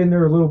tighter, get in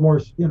there a little more,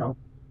 you know,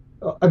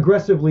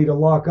 aggressively to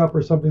lock up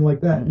or something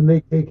like that, and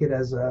they take it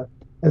as a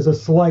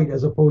slight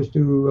as opposed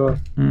to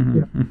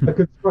you know, a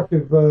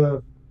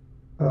constructive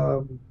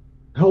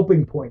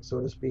helping point, so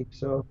to speak.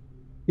 So,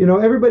 you know,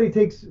 everybody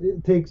takes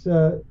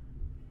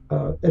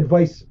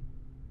advice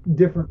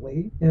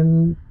differently,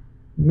 and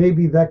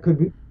maybe that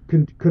could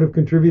have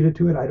contributed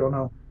to it. I don't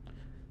know.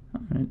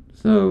 All right.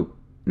 So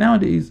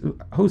nowadays,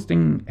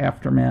 hosting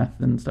Aftermath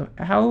and stuff,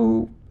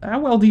 how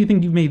well do you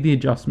think you've made the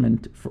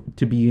adjustment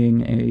to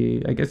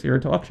being I guess you're a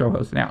talk show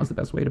host now is the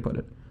best way to put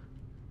it?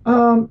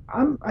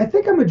 I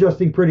think I'm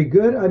adjusting pretty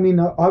good. I mean,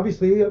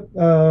 obviously,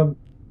 long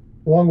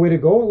way to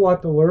go, a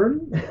lot to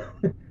learn.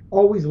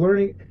 Always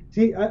learning.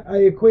 See, I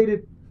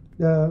equated,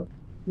 you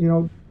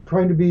know,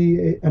 trying to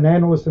be an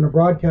analyst and a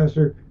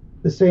broadcaster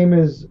the same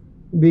as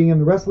being in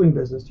the wrestling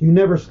business. You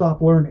never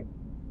stop learning.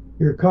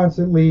 You're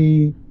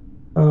constantly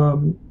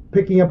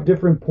picking up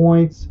different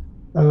points,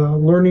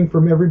 learning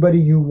from everybody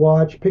you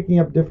watch, picking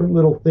up different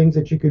little things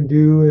that you can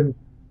do,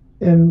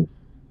 and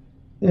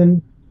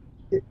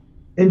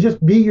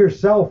just be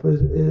yourself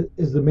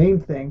is the main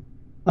thing.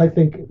 I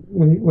think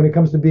when it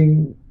comes to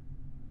being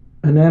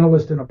an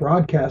analyst and a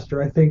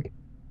broadcaster, I think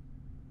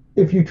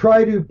if you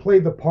try to play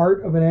the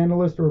part of an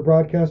analyst or a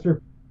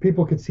broadcaster,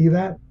 people could see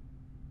that.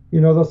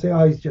 They'll say,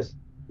 "Oh, he's just,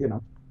 you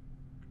know,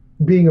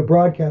 being a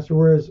broadcaster."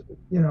 Whereas,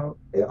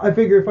 I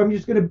figure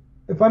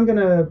if I'm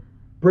gonna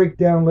break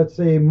down, let's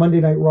say Monday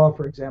Night Raw,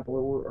 for example,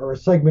 or a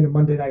segment of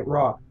Monday Night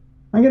Raw,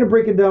 I'm gonna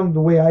break it down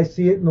the way I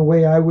see it and the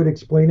way I would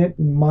explain it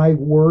in my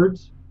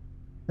words,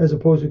 as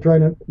opposed to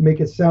trying to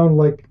make it sound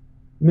like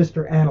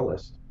Mr.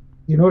 Analyst.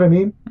 You know what I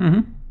mean?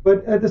 Mm-hmm.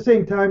 But at the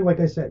same time, like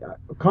I said,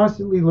 I'm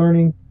constantly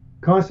learning,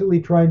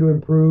 constantly trying to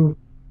improve.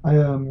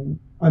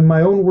 I'm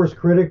my own worst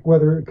critic,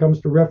 whether it comes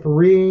to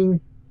refereeing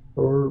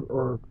or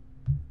or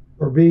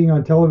or being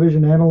on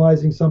television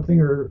analyzing something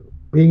or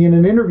being in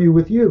an interview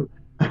with you.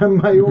 I'm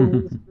my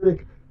own worst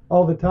critic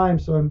all the time.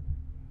 So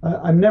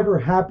I'm never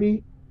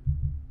happy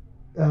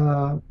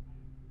uh,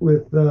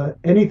 with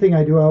anything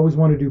I do. I always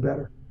want to do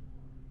better.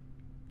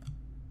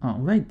 All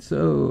right.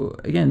 So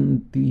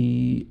again,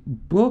 the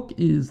book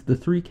is The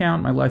Three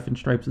Count: My Life in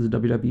Stripes as a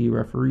WWE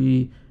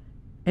Referee.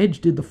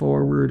 Edge did the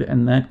forward,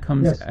 and that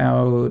comes Yes.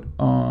 out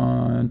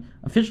on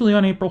officially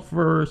on April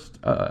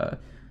 1st.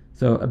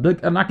 So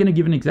I'm not going to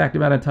give an exact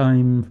amount of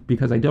time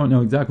because I don't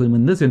know exactly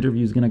when this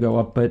interview is going to go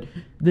up. But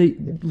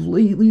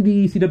lately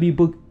the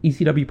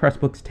ECW press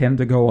books tend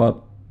to go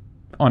up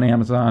on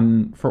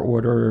Amazon for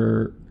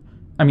order.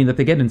 I mean that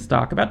they get in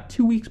stock about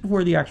 2 weeks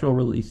before the actual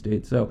release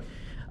date. So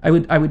I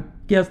would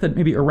guess that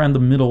maybe around the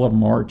middle of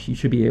March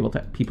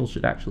people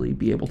should actually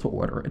be able to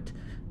order it.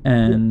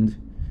 And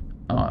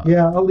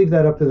Yeah, I'll leave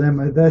that up to them.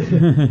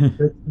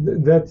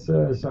 That's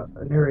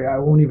an area I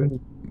won't even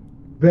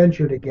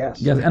venture to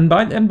guess. yes, and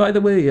by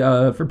the way,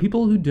 for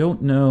people who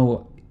don't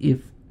know,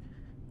 if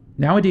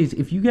nowadays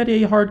if you get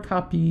a hard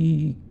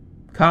copy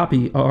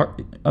or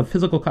a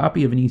physical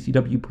copy of an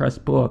ECW press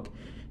book,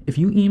 if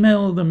you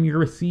email them your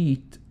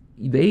receipt,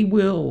 they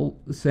will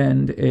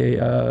send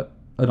an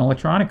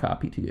electronic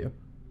copy to you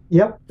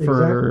Yep,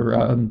 for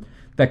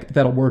exactly.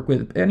 that'll work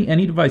with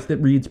any device that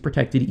reads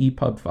protected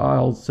EPUB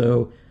files.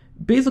 So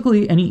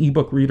basically, any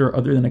ebook reader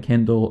other than a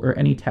Kindle or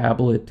any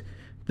tablet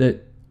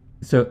that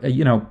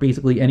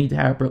basically any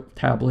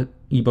tablet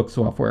ebook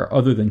software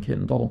other than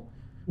Kindle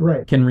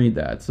Right. can read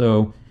that.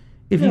 So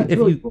Yeah, it's if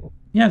really you cool.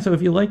 yeah, so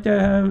if you like to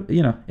have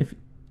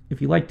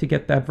if you like to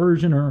get that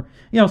version, or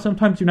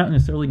sometimes you're not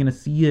necessarily going to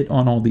see it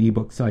on all the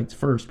ebook sites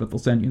first, but they'll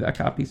send you that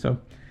copy. So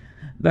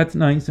that's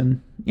nice,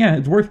 and yeah,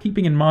 it's worth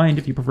keeping in mind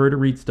if you prefer to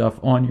read stuff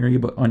on your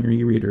ebook on your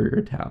e-reader or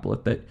your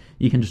tablet that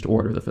you can just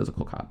order the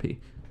physical copy.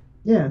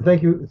 Yeah,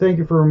 thank you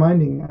for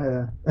reminding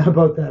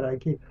about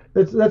that.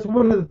 That's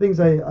one of the things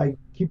I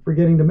keep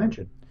forgetting to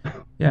mention.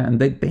 Yeah, and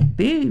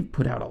they've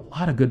put out a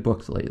lot of good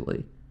books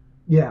lately,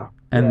 Yeah, yeah,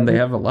 and they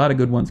have a lot of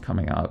good ones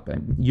coming up.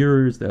 And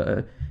yours,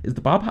 the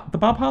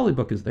Bob Holly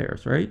book is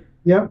theirs, right?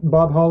 yeah.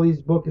 Bob Holly's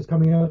book is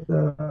coming out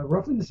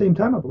roughly the same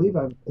time, I believe,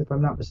 if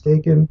I'm not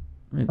mistaken.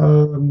 Right.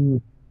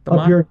 Um, The Up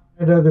Mon- here in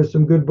Canada, there's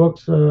some good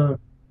books.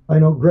 I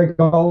know Greg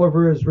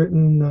Oliver has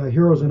written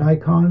Heroes and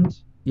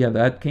Icons. yeah,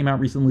 that came out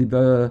recently.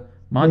 The They,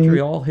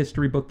 Montreal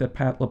history book that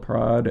Pat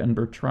Laprade and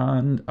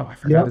Bertrand, oh, I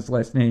forgot yep. his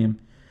last name.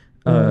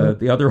 Uh,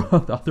 The other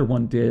the other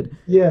one did.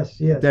 yes,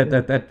 yes, That yes.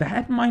 that that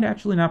that might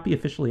actually not be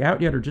officially out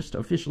yet, or just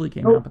officially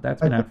came out, No, but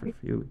that's I been out for a think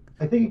few weeks.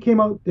 I think it came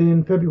out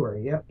in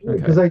February. Yeah, Okay.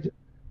 because I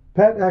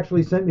Pat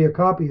actually sent me a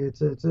copy.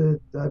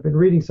 I've been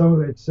reading some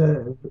of it. It's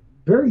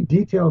very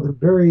detailed and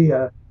very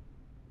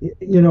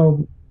you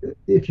know,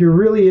 if you're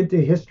really into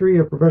history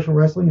of professional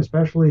wrestling,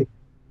 especially,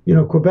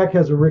 Quebec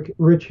has a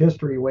rich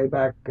history way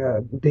back,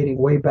 dating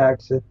way back.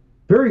 So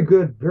very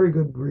good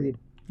read.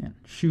 Yeah.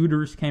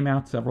 Shooters came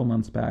out several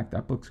months back.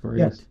 That book's great.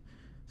 Yes.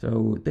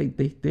 So they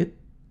did.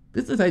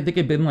 This is, I think,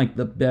 it's been like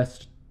the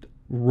best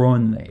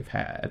run they've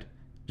had,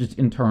 just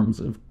in terms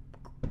of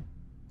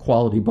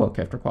quality book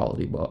after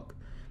quality book.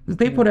 'Cause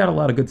they put out a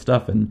lot of good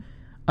stuff, and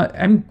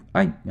I'm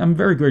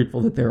very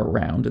grateful that they're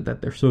around and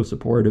that they're so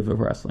supportive of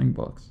wrestling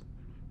books.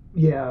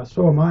 Yeah,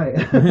 so am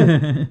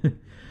I.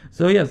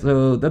 So yeah,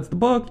 so that's the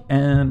book,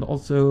 and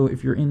also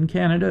if you're in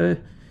Canada,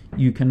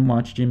 you can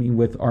watch Jimmy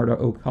with Arda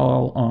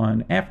Okal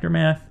on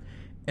Aftermath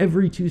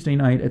every Tuesday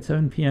night at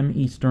 7 p.m.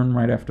 Eastern,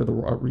 right after the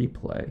Raw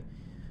replay.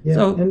 Yeah,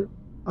 So and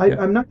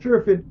yeah, I'm not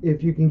sure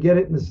if you can get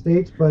it in the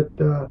States, but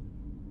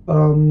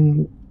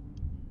um,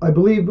 I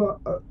believe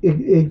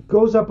it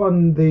goes up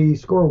on the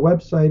Score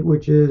website,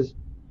 which is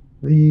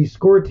the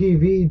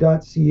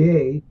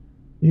scoretv.ca.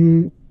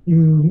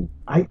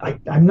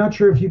 I'm not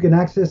sure if you can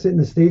access it in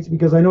the States,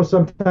 because I know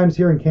sometimes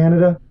here in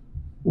Canada,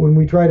 when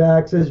we try to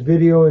access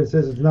video, it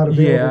says it's not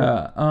available.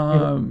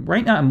 yeah.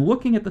 Right now I'm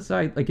looking at the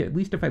site. Like, at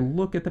least if I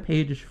look at the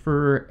page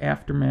for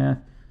Aftermath,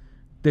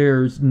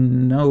 there's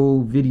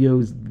no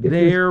videos If there's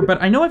there.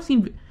 But I know I've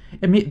seen.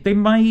 I mean, they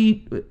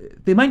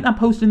might not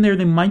post in there.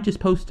 They might just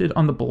post it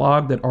on the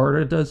blog that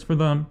Arda does for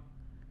them.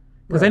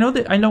 Because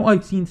Right. I know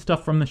I've seen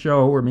stuff from the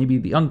show, or maybe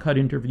the uncut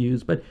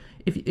interviews. But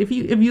if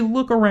you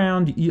look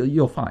around,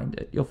 you'll find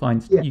it.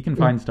 Yeah, You can yeah,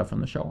 find stuff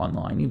from the show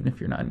online, even if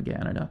you're not in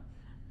Canada.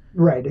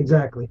 right,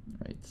 exactly.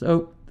 Right.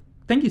 So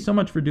thank you so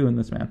much for doing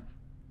this, man.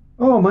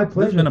 Oh, my This has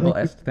pleasure. been a Thank you.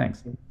 blast.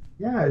 Thanks.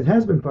 Yeah, it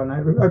has been fun.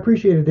 I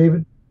appreciate it,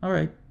 David. All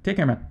right. Take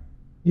care, man.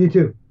 You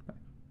too.